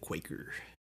Larry the Quaker.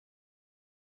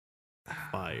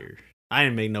 Fire. I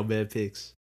didn't make no bad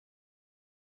picks.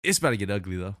 It's about to get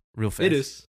ugly though, real fast. It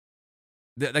is.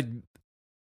 Like,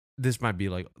 this might be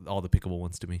like all the pickable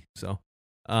ones to me. So,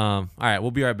 all right,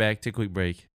 we'll be right back. Take a quick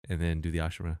break and then do the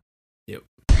auction round. Yep.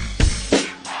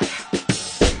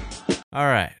 All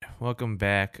right, welcome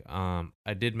back.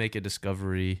 I did make a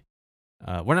discovery.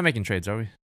 We're not making trades, are we?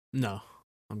 No.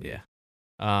 Yeah.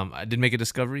 I did make a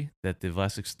discovery that the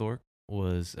Vlasic Stork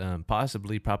was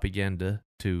possibly propaganda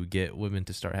to get women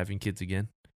to start having kids again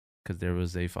because there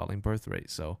was a falling birth rate.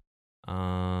 So,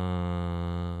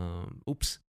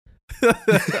 oops.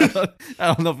 I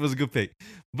don't know if it was a good pick,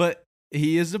 but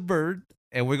he is a bird,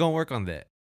 and we're gonna work on that.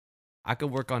 I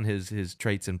could work on his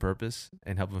traits and purpose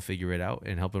and help him figure it out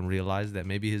and help him realize that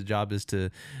maybe his job is to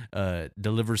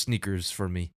deliver sneakers for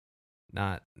me,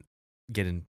 not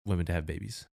getting women to have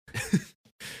babies.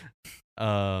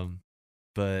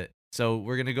 But so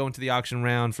we're gonna go into the auction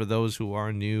round for those who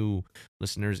are new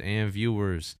listeners and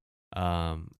viewers.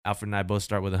 Alfred and I both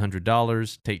start with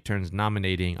 $100, take turns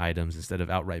nominating items instead of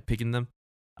outright picking them.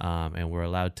 And we're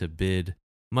allowed to bid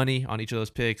money on each of those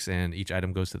picks, and each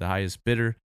item goes to the highest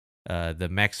bidder. The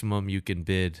maximum you can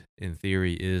bid in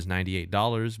theory is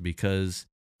 $98 because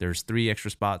there's 3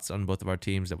 extra spots on both of our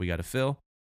teams that we got to fill,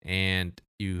 and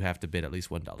you have to bid at least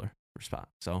 $1 per spot.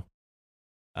 So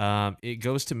it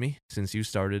goes to me since you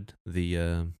started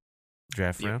the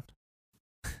draft round.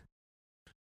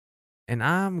 And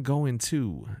I'm going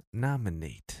to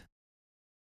nominate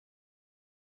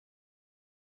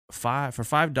for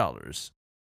 $5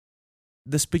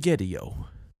 the Spaghetti-O.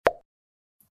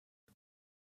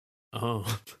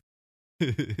 Oh.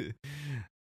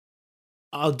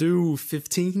 I'll do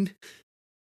 15.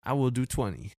 I will do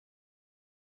 20.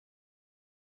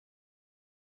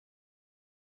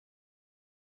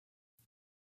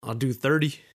 I'll do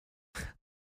 30.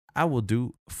 I will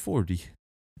do 40.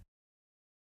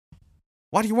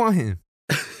 Why do you want him?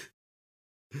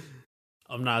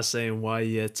 I'm not saying why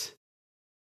yet.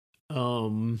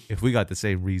 If we got the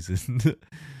same reason.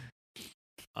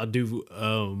 I'll do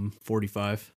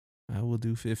 45. I will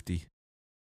do 50.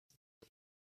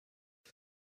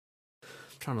 I'm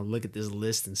trying to look at this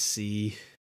list and see.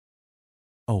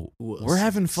 Oh, we're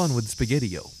having fun with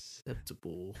Spaghetti-O.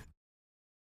 Acceptable.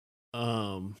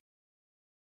 I'll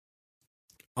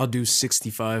do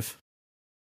 65.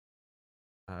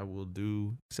 I will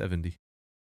do 70.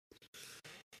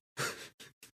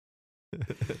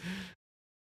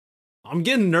 I'm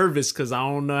getting nervous because I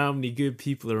don't know how many good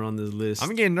people are on this list.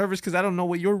 I'm getting nervous because I don't know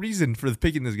what your reason for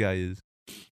picking this guy is.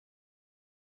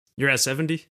 You're at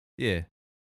 70? Yeah.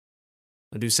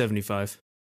 I'll do 75.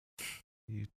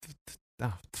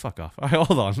 Fuck off. All right,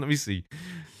 hold on. Let me see.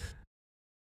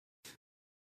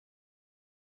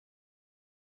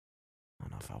 I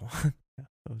don't know if I want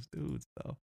those dudes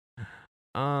though.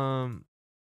 I'll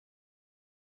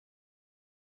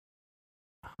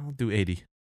do 80.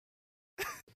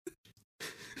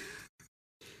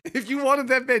 If you wanted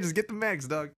that bad, just get the max,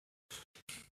 dog.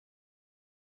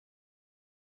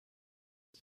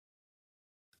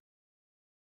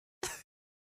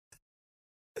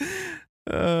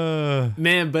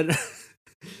 Man, but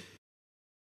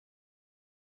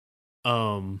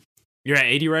you're at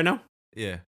 80 right now?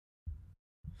 Yeah.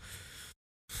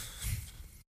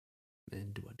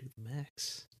 Man, do I do the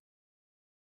max?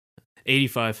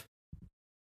 85.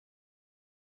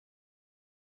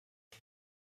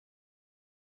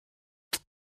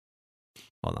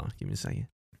 Hold on, give me a second.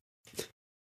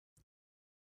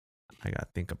 I gotta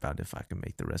think about if I can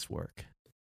make the rest work.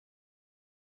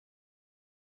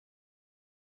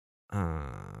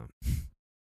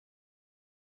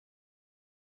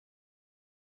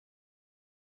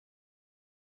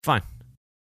 Fine.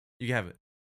 You can have it.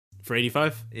 For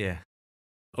 85? Yeah.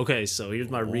 Okay, so here's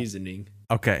my reasoning.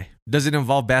 Okay. Does it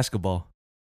involve basketball?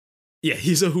 Yeah,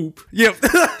 he's a hoop. Yep.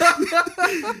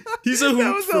 He's a That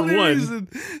hoop was the for only one. reason.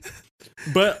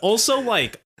 But also,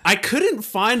 like, I couldn't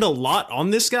find a lot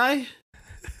on this guy.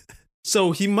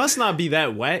 So he must not be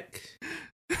that whack.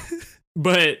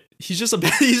 But he's just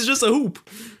a hoop.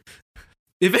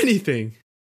 If anything.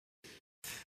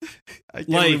 I can't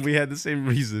Like- believe we had the same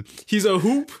reason. He's a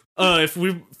hoop. If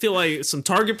we feel like some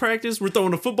target practice, we're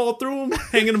throwing a football through him,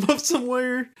 hanging him up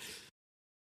somewhere.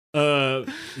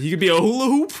 He could be a hula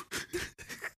hoop.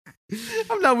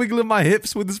 I'm not wiggling my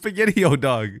hips with the spaghetti-o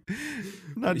dog.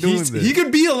 I'm not doing this. He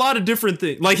could be a lot of different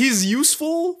things. Like, he's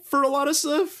useful for a lot of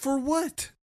stuff. For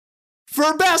what? For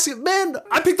a basket, man.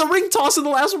 I picked the ring toss in the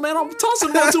last one, man. I'm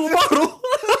tossing one to a bottle.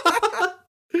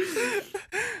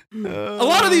 A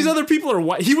lot of these other people are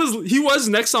white. He was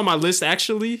next on my list,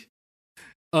 actually.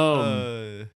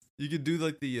 You could do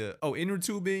like the inner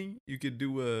tubing. You could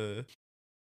do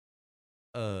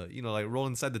like roll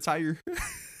inside the tire.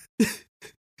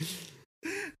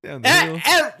 Down the hill.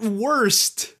 At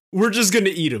worst, we're just gonna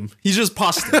eat him. He's just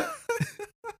pasta.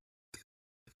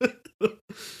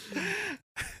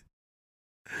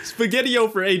 Spaghetti-o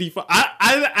for 85.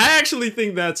 I actually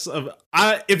think that's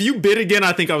if you bid again,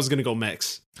 I think I was gonna go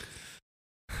Mex.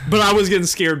 But I was getting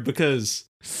scared because,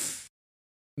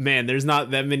 man, there's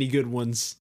not that many good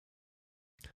ones.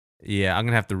 Yeah, I'm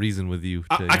gonna have to reason with you.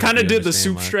 I kind of did the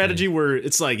soup strategy where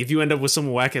it's like, if you end up with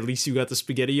someone whack, at least you got the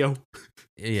spaghetti-o.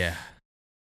 Yeah.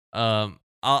 I'll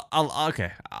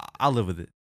live with it.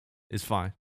 It's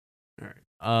fine. All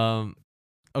right.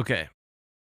 Okay.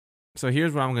 So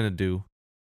here's what I'm gonna do,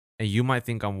 and you might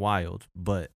think I'm wild,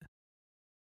 but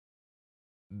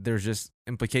there's just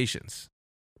implications.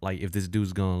 Like, if this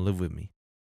dude's gonna live with me,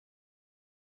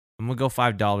 I'm gonna go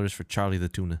 $5 for Charlie the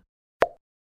tuna.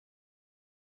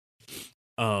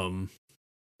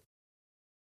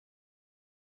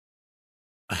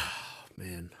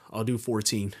 Man, I'll do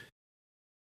 14.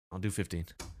 I'll do 15.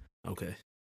 Okay.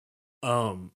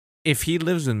 If he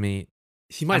lives with me,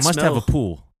 He might I must smell. have a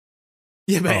pool.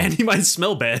 Yeah, man, he might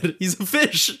smell bad. He's a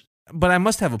fish. But I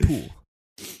must have a pool.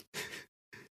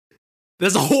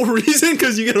 That's the whole reason,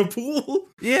 because you get a pool.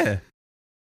 Yeah.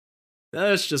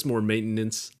 That's just more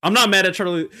maintenance. I'm not mad at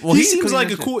Charlie. Well, he he's seems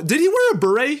like a clean. cool. Did he wear a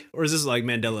beret, or is this like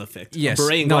Mandela effect? Yes. A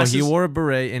beret and No, glasses. he wore a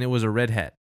beret and it was a red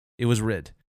hat. It was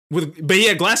red. But he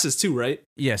had glasses too, right?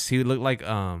 Yes, he looked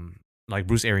like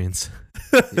Bruce Arians.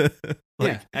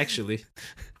 Yeah, actually.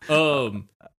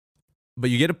 But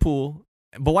you get a pool.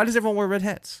 But why does everyone wear red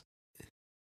hats?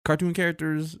 Cartoon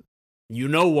characters. You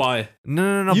know why?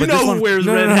 No. You but know this who one, wears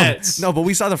red hats. No, but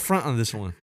we saw the front on this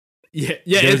one. Yeah.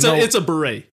 There's It's a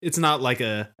beret. It's not like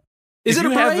a. Is If it a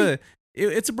you have beret?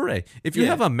 it's a beret. If you Yeah.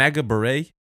 have a MAGA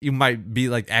beret, you might be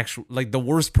like the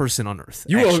worst person on earth.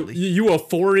 You a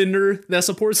foreigner that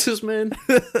supports this man?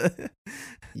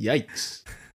 Yikes.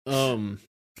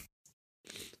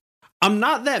 I'm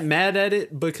not that mad at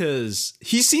it because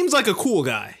he seems like a cool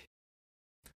guy.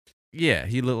 Yeah,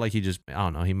 he looked like I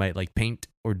don't know, he might like paint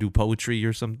or do poetry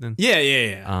or something.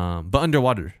 Yeah. But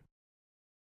underwater.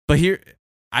 But here,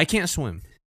 I can't swim.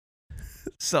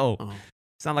 So,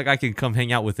 it's not like I can come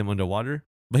hang out with him underwater.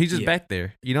 But he's just back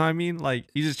there. You know what I mean? Like,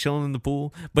 he's just chilling in the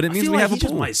pool. But it means we have a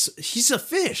pool. He's a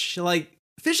fish. Like,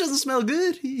 fish doesn't smell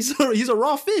good. He's a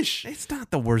raw fish. It's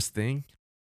not the worst thing.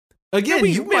 Again,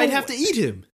 Yeah, you might have to eat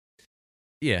him.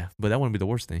 Yeah, but that wouldn't be the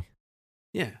worst thing.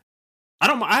 Yeah.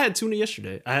 I had tuna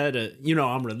yesterday. I had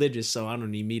I'm religious, so I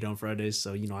don't eat meat on Fridays.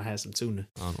 So, I had some tuna.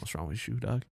 I don't know what's wrong with you,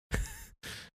 dog.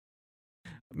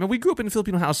 Man, we grew up in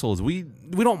Filipino households. We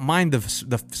don't mind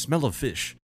the smell of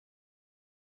fish.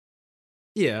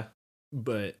 Yeah,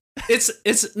 but I'm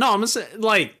gonna say,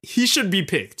 like, he should be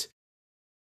picked.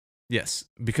 Yes,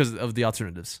 because of the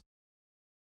alternatives.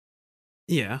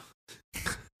 Yeah.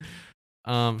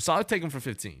 So I'll take him for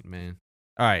 15, man.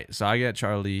 All right, so I got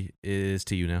Charlie is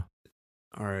to you now.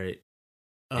 All right.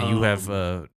 And you have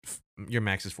your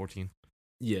max is 14.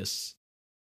 Yes.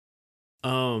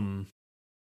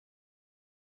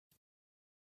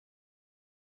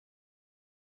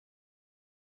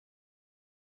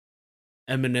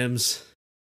 M&M's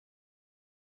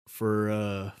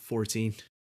for 14.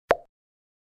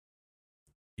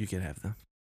 You can have them.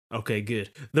 Okay, good.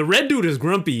 The red dude is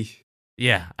grumpy.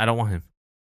 Yeah, I don't want him.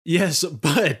 Yes,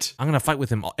 but I'm gonna fight with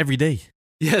him every day.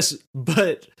 yes,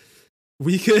 but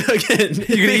we could again. You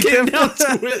can eat them? Down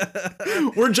to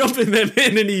it, we're jumping them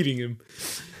in and eating him.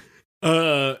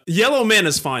 Yellow Man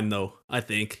is fine though. I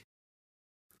think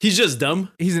he's just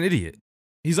dumb. He's an idiot.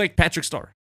 He's like Patrick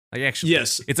Star. Like, actually,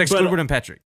 Yes, it's like but- Squidward and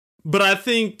Patrick. But I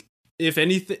think if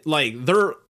anything, like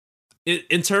they're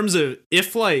in terms of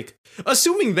if like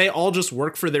assuming they all just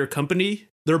work for their company,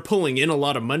 they're pulling in a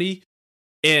lot of money.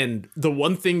 And the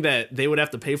one thing that they would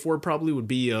have to pay for probably would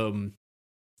be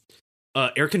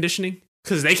air conditioning,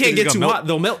 because they can't get too hot;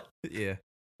 they'll melt. Yeah.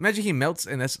 Imagine he melts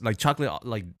and that's like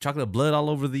chocolate blood all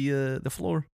over the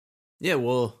floor. Yeah,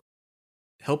 well,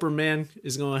 Helper Man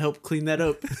is gonna help clean that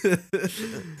up.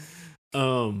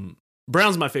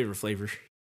 Brown's my favorite flavor.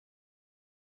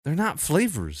 They're not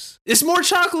flavors. It's more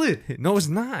chocolate. No, it's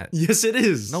not. Yes, it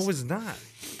is. No, it's not.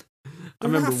 I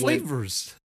remember not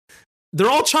flavors. They're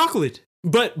all chocolate,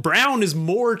 but brown is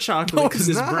more chocolate because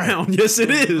it's brown. Yes,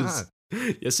 it is.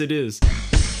 Yes, it is.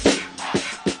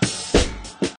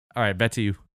 All right, back to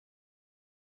you.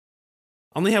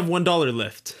 I only have $1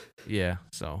 left. Yeah,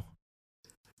 so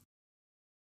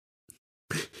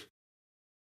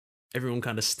everyone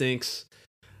kind of stinks.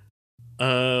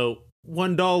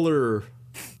 $1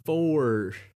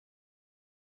 for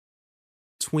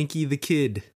Twinkie the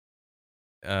Kid.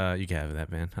 You can have that,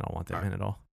 man. I don't want that man at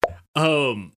all.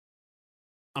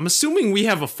 I'm assuming we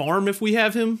have a farm if we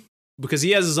have him, because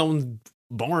he has his own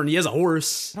barn. He has a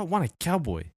horse. I don't want a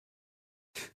cowboy.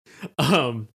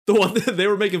 The one that they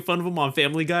were making fun of him on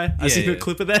Family Guy. I seen a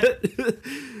clip of that.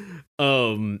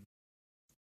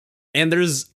 And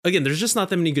there's just not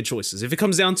that many good choices. If it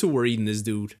comes down to, we're eating this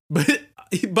dude. But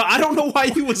I don't know why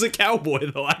he was a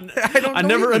cowboy though. I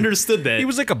never understood that. He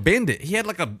was like a bandit. He had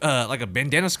like a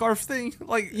bandana scarf thing.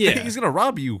 Like, yeah, he's gonna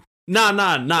rob you. Nah.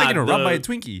 He's gonna rob by a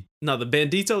Twinkie. No, the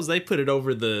banditos, they put it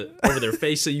over their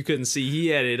face so you couldn't see. He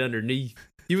had it underneath.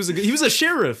 He was a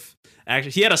sheriff.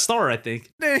 Actually, he had a star, I think.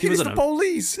 Man, he's the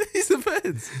police. He's the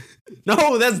feds.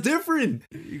 No, that's different.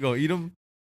 You gonna eat him?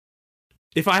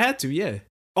 If I had to, yeah.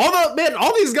 All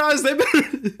these guys, they better.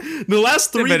 The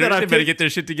last three that I picked, better get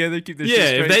their shit together. Keep their shit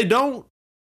straight. If they don't,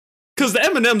 because the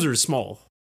M&Ms are small.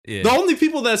 Yeah. The only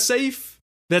people that's safe,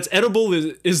 that's edible,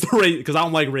 is the raisin. Because I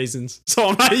don't like raisins, so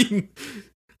I'm not eating.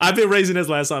 I've been raisins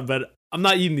last time, but I'm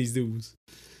not eating these dudes.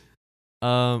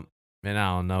 Man, I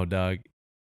don't know, dog.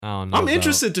 I don't know. I'm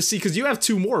interested to see, because you have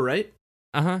two more, right?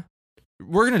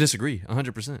 We're gonna disagree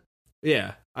 100%.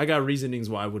 Yeah, I got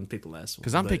reasonings why I wouldn't pick the last one.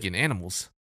 Because I'm picking animals.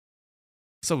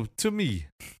 So to me,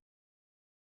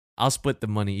 I'll split the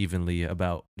money evenly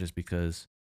about just because.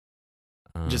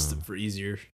 Just for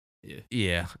easier. Yeah.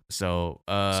 Yeah. So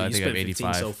I think I have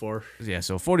 85 so far. Yeah.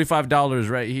 So $45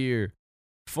 right here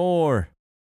for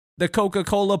the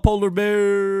Coca-Cola polar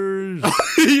bears.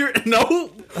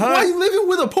 No. Why are you living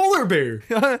with a polar bear?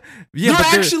 Yeah,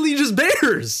 they're actually just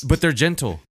bears. But they're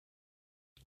gentle.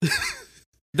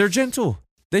 They're gentle.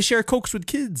 They share Cokes with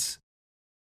kids.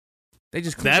 They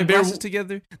just clean their glasses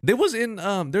together. There was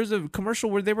there's a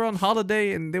commercial where they were on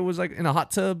holiday and they was like in a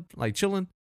hot tub, like chilling.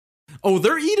 Oh,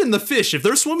 they're eating the fish. If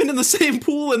they're swimming in the same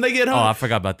pool and they get home. Oh, I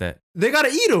forgot about that. They gotta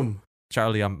eat them.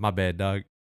 Charlie, my bad, dog.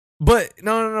 But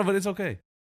no, but it's okay.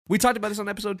 We talked about this on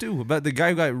episode 2 about the guy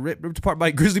who got ripped apart by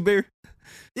a grizzly bear.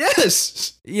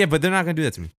 Yes. Yeah, but they're not gonna do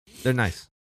that to me. They're nice.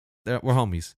 we're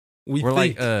homies. We're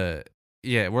like they're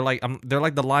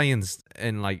like the lions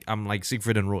and like I'm like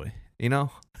Siegfried and Roy. You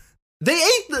know. They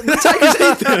ate them. The Tigers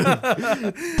ate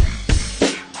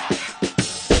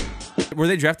them. Were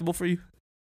they draftable for you?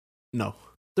 No.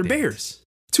 They're bears.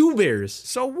 2 bears.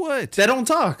 So what? They don't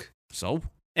talk. So?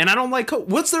 And I don't like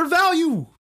what's their value?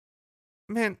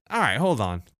 Man, all right, hold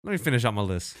on. Let me finish out my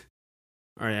list.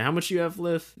 All right, how much you have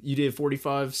left? You did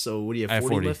 45, so what do you have,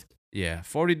 40 left? Yeah,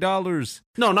 $40.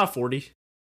 No, not 40.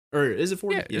 Or is it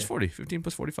 40? Yeah, it's 40. 15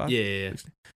 plus 45. Yeah.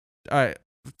 All right,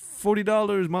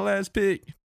 $40, my last pick.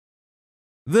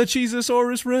 The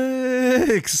Cheezosaurus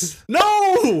Rex.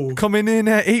 No! Coming in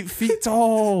at 8 feet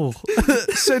tall.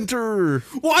 Center.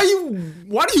 Why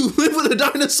do you live with a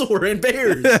dinosaur and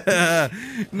bears?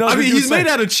 No, I mean, he's made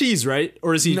out of cheese, right?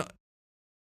 Or is he... No,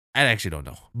 I actually don't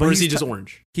know. But or is he just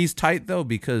orange? He's tight, though,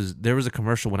 because there was a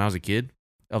commercial when I was a kid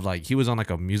of, like, he was on,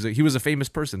 like, a music... He was a famous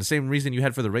person. The same reason you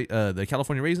had for the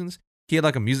California Raisins. He had,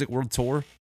 like, a music world tour.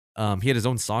 He had his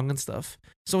own song and stuff.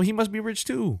 So he must be rich,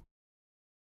 too.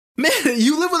 Man,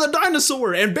 you live with a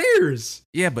dinosaur and bears.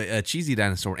 Yeah, but a cheesy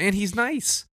dinosaur. And he's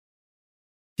nice.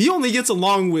 He only gets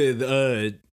along with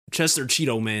Chester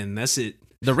Cheeto Man. That's it.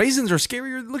 The raisins are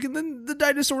scarier looking than the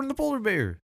dinosaur and the polar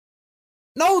bear.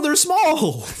 No, they're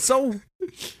small. So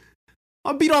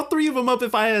I'll beat all 3 of them up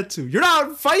if I had to. You're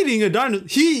not fighting a dinosaur.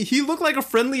 He looked like a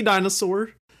friendly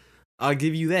dinosaur. I'll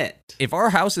give you that. If our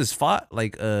house is fought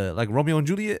like Romeo and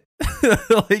Juliet,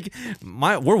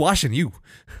 we're washing you.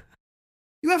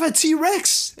 You have a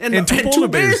T-Rex and 2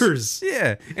 bears.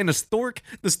 Yeah, and a stork.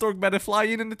 The stork better fly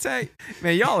in the tank.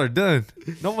 Man, y'all are done.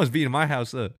 No one's beating my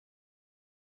house up.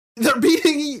 They're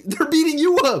beating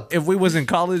you up. If we was in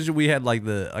college, we had like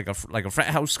a frat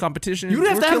house competition. You'd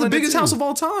have to have the biggest house of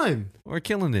all time. We're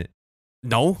killing it.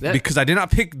 No, because I did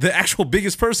not pick the actual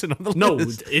biggest person on the No,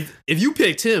 list. if you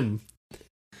picked him,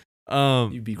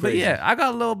 you'd be crazy. But yeah, I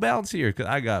got a little balance here because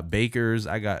I got bakers,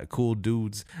 I got cool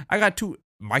dudes, I got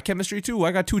my chemistry too.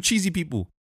 I got 2 cheesy people.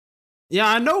 Yeah,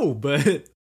 I know, but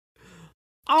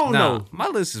I don't know. My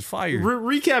list is fire.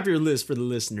 Recap your list for the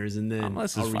listeners, and then my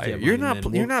list I'll is fire. recap You're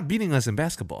mine, you're not beating us in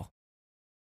basketball.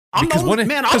 I'm Because not,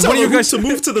 man, I'll tell you guys to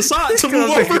move to the side, to move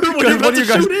over when you're about to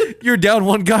shoot it. You're down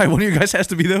one guy. One of you guys has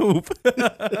to be the hoop.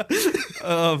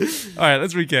 All right,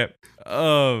 let's recap.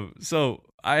 So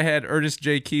I had Ernest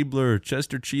J. Keebler,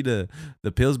 Chester Cheetah,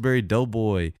 the Pillsbury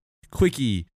Doughboy,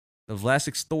 Quickie, the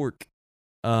Vlasic Stork,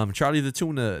 Charlie the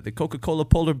Tuna, the Coca-Cola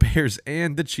Polar Bears,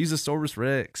 and the Cheezosaurus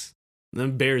Rex.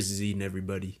 Them bears is eating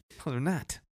everybody. No, they're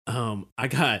not. I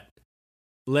got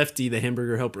Lefty, the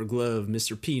Hamburger Helper Glove,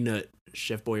 Mr. Peanut,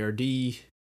 Chef Boyardee,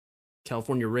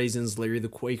 California Raisins, Larry the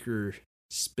Quaker,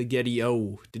 Spaghetti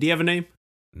O. Did he have a name?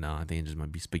 No, I think it just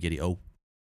might be Spaghetti O.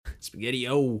 Spaghetti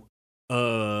O.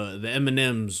 The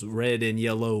M&M's, red and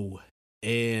yellow,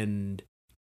 and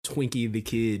Twinkie the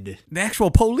Kid. The actual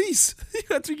police. You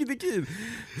got Twinkie the Kid.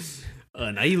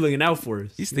 Now he's looking out for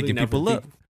us. He's thinking people up.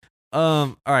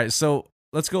 All right, so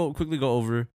let's quickly go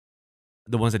over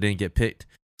the ones that didn't get picked.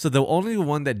 So the only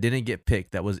one that didn't get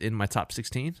picked that was in my top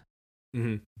 16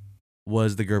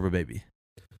 was the Gerber baby.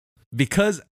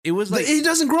 Because it was like... It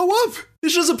doesn't grow up.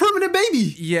 It's just a permanent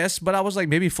baby. Yes, but I was like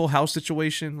maybe Full House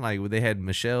situation. Like where they had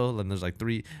Michelle and there's like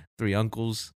three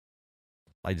uncles.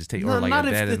 Like just take... No, or like not a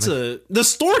if dad it's and the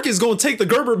stork is going to take the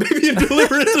Gerber baby and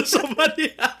deliver it to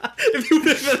somebody. If you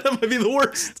that might be the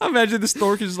worst. I imagine the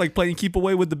stork is just like playing keep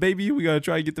away with the baby. We got to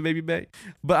try and get the baby back.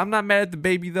 But I'm not mad at the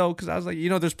baby though because I was like,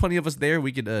 there's plenty of us there.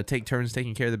 We could take turns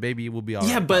taking care of the baby. We'll be all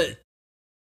right. Yeah, but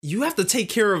you have to take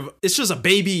care of... It's just a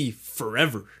baby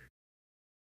forever.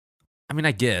 I mean,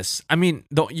 I guess. I mean,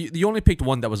 you only picked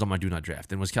one that was on my do not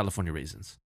draft and was California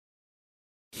Raisins.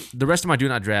 The rest of my do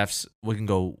not drafts, we can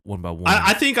go one by one.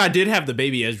 I think I did have the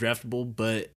baby as draftable,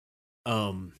 but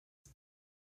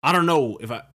I don't know if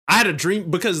I had a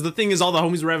dream because the thing is all the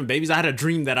homies were having babies. I had a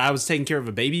dream that I was taking care of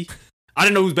a baby. I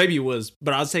didn't know whose baby it was,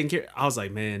 but I was taking care. I was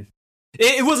like, man,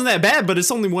 it wasn't that bad, but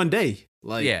it's only one day.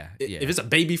 Like, if it's a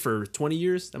baby for 20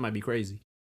 years, that might be crazy.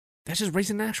 That's just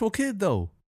raising an actual kid, though.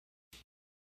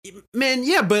 Man,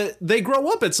 yeah, but they grow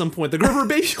up at some point. The Gerber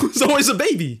baby was always a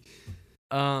baby.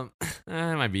 It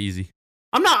might be easy.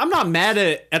 I'm not mad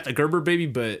at the Gerber baby,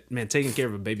 but man, taking care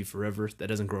of a baby forever that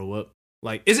doesn't grow up,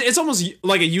 like it's almost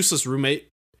like a useless roommate.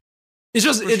 It's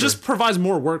just just provides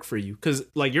more work for you because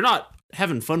like you're not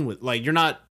having fun with, like you're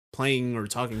not playing or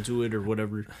talking to it or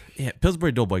whatever. Yeah,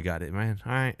 Pillsbury Doughboy got it, man.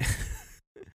 All right.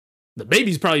 The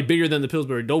baby's probably bigger than the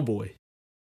Pillsbury Doughboy.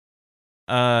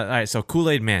 All right, so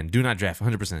Kool-Aid Man, do not draft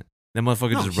 100%. That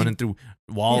motherfucker just running through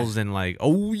walls and like,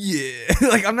 oh yeah.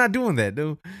 Like I'm not doing that,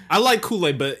 dude. I like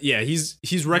Kool-Aid, but yeah, he's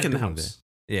wrecking the house.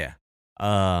 That. Yeah.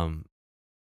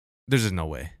 There's just no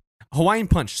way. Hawaiian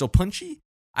Punch, so punchy?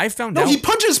 I found out he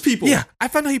punches people. Yeah, I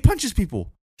found out he punches people.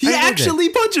 He actually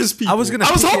punches people. I was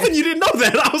hoping you didn't know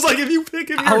that. I was like, if you pick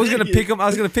him, I was gonna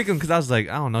pick him because I was like,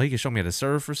 I don't know, he could show me how to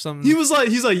surf or something. He's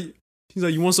like,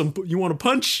 you want a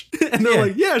punch? And they're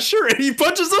like, yeah, sure. And he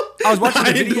punches them. I was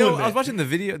watching the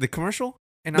video, the commercial.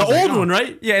 And the old one,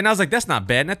 right? Yeah, and I was like, that's not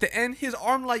bad. And at the end, his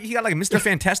arm, like, he got like Mr.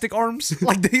 Fantastic arms.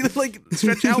 Like, they like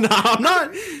stretch out. Nah, I'm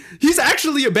not. He's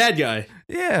actually a bad guy.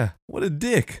 Yeah, what a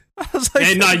dick. I was like,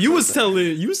 and you was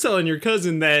telling your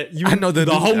cousin that I know the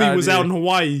homie was out in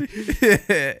Hawaii.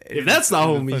 If that's not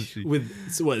homie, with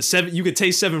what 7, you could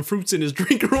taste 7 fruits in his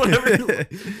drink or whatever.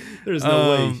 There's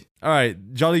no way. All right,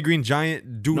 Jolly Green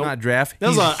Giant, do not draft. That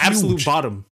was an absolute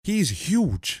bottom. He's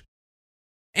huge,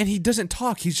 and he doesn't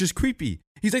talk. He's just creepy.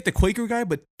 He's like the Quaker guy,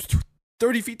 but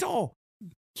 30 feet tall.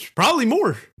 Probably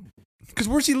more. Because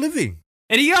where's he living?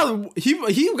 And he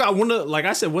got one of, like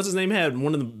I said, what's his name, had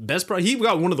one of the best products. He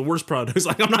got one of the worst products.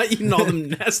 Like, I'm not eating all them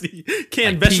nasty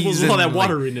canned vegetables with all that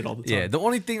water in it all the time. Yeah, the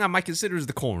only thing I might consider is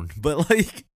the corn. But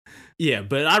like... Yeah,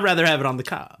 but I'd rather have it on the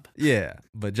cob. Yeah,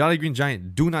 but Jolly Green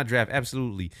Giant, do not draft,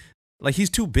 absolutely. Like, he's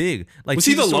too big. Like, was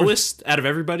he the lowest out of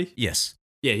everybody? Yes.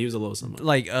 Yeah, he was the lowest.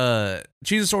 Like,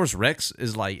 Cheezosaurus Rex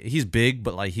is like, he's big,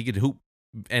 but like, he could hoop.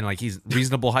 And like he's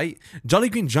reasonable height. Jolly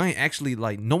Green Giant actually,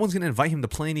 like, no one's gonna invite him to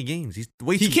play any games. He's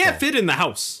way too He can't tall. fit in the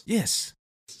house. Yes.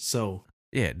 So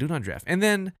yeah, do not draft. And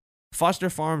then Foster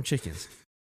Farm chickens,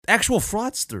 actual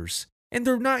fraudsters, and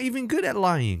they're not even good at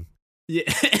lying. Yeah,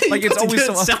 like it's always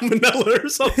so salmonella or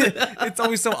something. It's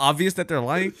always so obvious that they're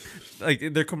lying.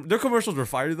 Like their commercials were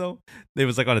fire though. They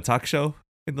was like on a talk show.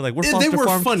 And they're like, we're Foster They were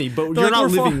Farm. funny, but you're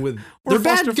not living with... They're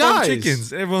bad Foster guys. Farm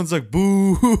chickens. And everyone's like,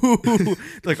 boo.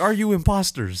 Like, are you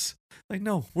imposters? Like,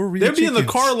 no, we're real. They'd be in the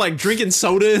car like drinking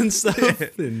soda and stuff.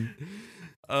 And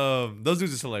those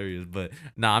dudes is hilarious, but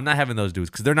nah, I'm not having those dudes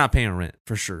because they're not paying rent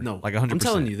for sure. no, like 100%. I'm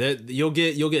telling you that you'll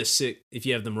get sick if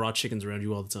you have them raw chickens around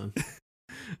you all the time.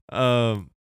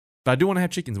 But I do want to have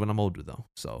chickens when I'm older though.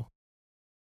 So,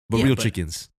 but Yeah, real but-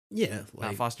 chickens, Yeah,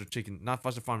 not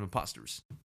Foster Farm imposters.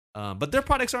 But their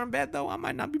products aren't bad though. I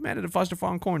might not be mad at a Foster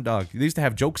Farm corn dog. They used to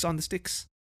have jokes on the sticks,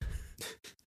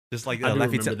 just like I do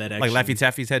Laffy remember that, like Laffy actually.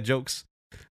 Taffy's had jokes.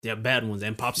 yeah, bad ones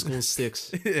and popsicle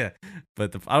sticks. Yeah,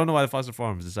 but I don't know why the Foster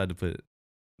Farms decided to put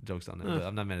jokes on it. Huh. But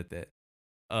I'm not mad at that.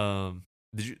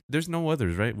 Did you? There's no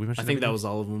others, right? We I mentioned. think that everything? was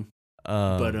all of them.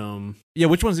 Um, But yeah.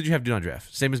 Which ones did you have do not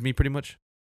draft? Same as me, pretty much,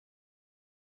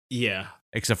 yeah,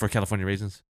 except for California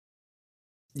raisins.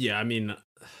 yeah. I mean,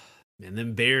 man,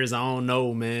 them bears. I don't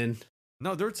know, man.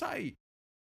 No, they're tight.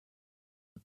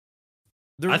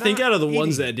 I think out of the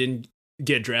ones eating. that didn't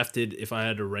get drafted, if I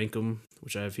had to rank them,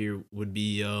 which I have here, would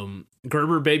be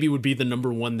Gerber Baby would be the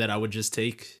number one that I would just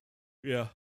take, Yeah.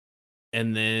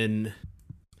 and then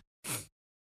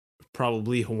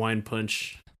probably Hawaiian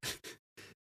Punch.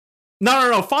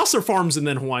 No, Foster Farms and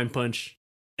then Hawaiian Punch,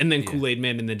 and then Yeah. Kool-Aid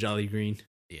Man and then Jolly Green.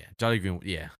 Yeah, Jolly Green.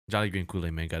 Yeah, Jolly Green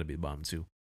Kool-Aid Man got to be the bottom two.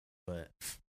 But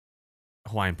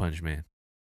Hawaiian Punch Man,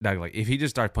 dog, like if he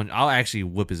just starts punching, I'll actually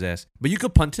whip his ass. But you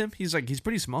could punt him. He's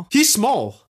pretty small. He's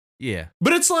small, Yeah,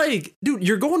 but it's like, dude,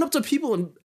 you're going up to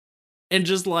people and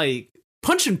just like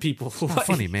punching people. it's not Like,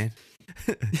 funny, man.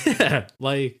 Yeah,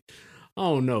 like,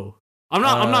 oh no, I'm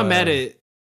not mad at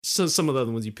some of the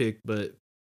other ones you picked, but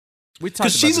We talked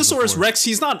because about this Cheezosaurus before. Rex,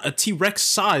 he's not a T-Rex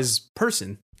size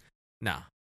person, Nah,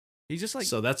 he's just like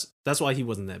so that's why he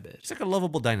wasn't that bad. he's like a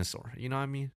lovable dinosaur. You know what I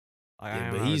mean? Like, Yeah,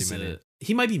 I'm but already he's mad at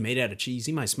he might be made out of cheese.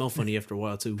 He might smell funny after a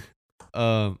while too. it.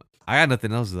 I got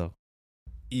nothing else though.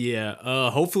 Yeah.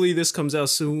 Hopefully this comes out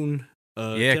soon.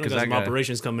 Yeah, Kendall 'cause got I some got-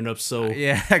 operations coming up, so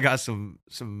Yeah, I got some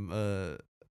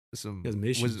Got some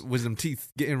issues. wisdom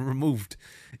teeth getting removed.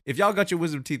 If y'all got your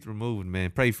wisdom teeth removed,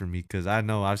 man, pray for me because I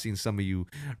know I've seen some of you.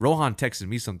 Rohan texted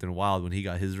me something wild when he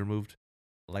got his removed,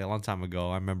 like a long time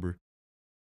ago. I remember.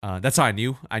 That's how I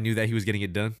knew. I knew that he was getting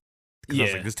it done. 'Cause I was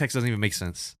yeah, like, this text doesn't even make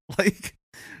sense. Like,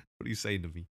 what are you saying to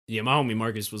me? yeah. My homie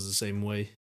Marcus was the same way.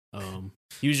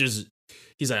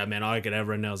 He's like, man, all I could have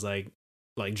right now is like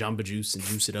Jamba Juice and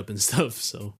juice it up and stuff.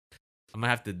 So, I'm gonna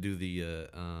have to do the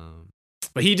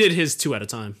but he did his 2 at a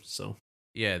time. So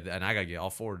yeah, and I gotta get all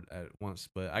 4 at once,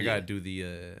 but I Yeah. gotta do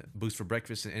the boost for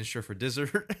breakfast and ensure for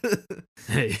dessert.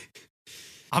 hey,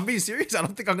 I'm being serious. I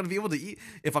don't think I'm gonna be able to eat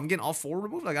if I'm getting all 4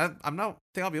 removed. Like I'm not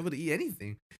think I'll be able to eat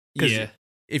anything. 'Cause yeah.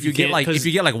 If You you get can't, like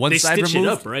 'cause one They side stitch removed,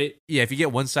 it up, right? yeah, if you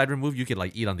get one side removed, you could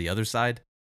like eat on the other side.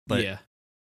 But yeah.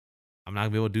 I'm not gonna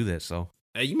be able to do that. So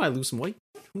Hey, you might lose some weight.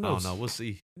 Who I don't knows? know. We'll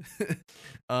see.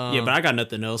 Yeah, but I got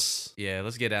nothing else. yeah,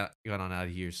 let's get on out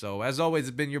of here. So as always,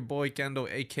 it's been your boy Kendall,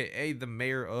 aka the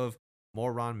mayor of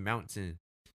Moron Mountain.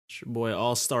 It's your boy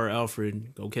All Star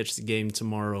Alfred. Go catch the game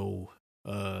tomorrow.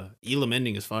 Elam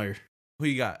ending is fire. Who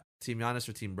you got? Team Giannis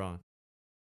or Team Braun?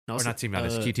 No, Or not Team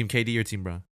Giannis? Team KD or Team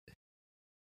Braun?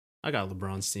 I got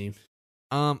LeBron's team.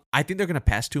 I think they're gonna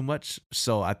pass too much,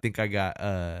 so I think I got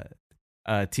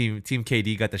Team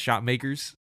KD got the shot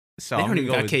makers. So They I'm don't gonna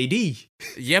even go got with, KD.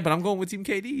 yeah, but I'm going with Team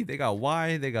KD. They got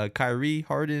they got Kyrie,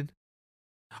 Harden.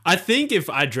 I think if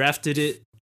I drafted it,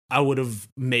 I would have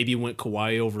maybe went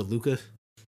Kawhi over Luca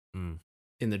Mm.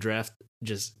 in the draft,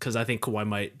 just because I think Kawhi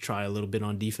might try a little bit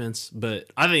on defense. But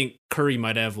I think Curry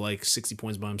might have like 60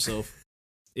 points by himself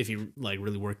if he like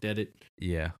really worked at it.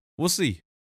 Yeah, we'll see.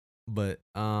 But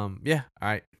yeah, all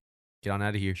right, get on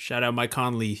out of here. Shout out Mike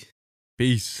Conley.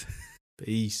 Peace.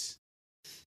 Peace.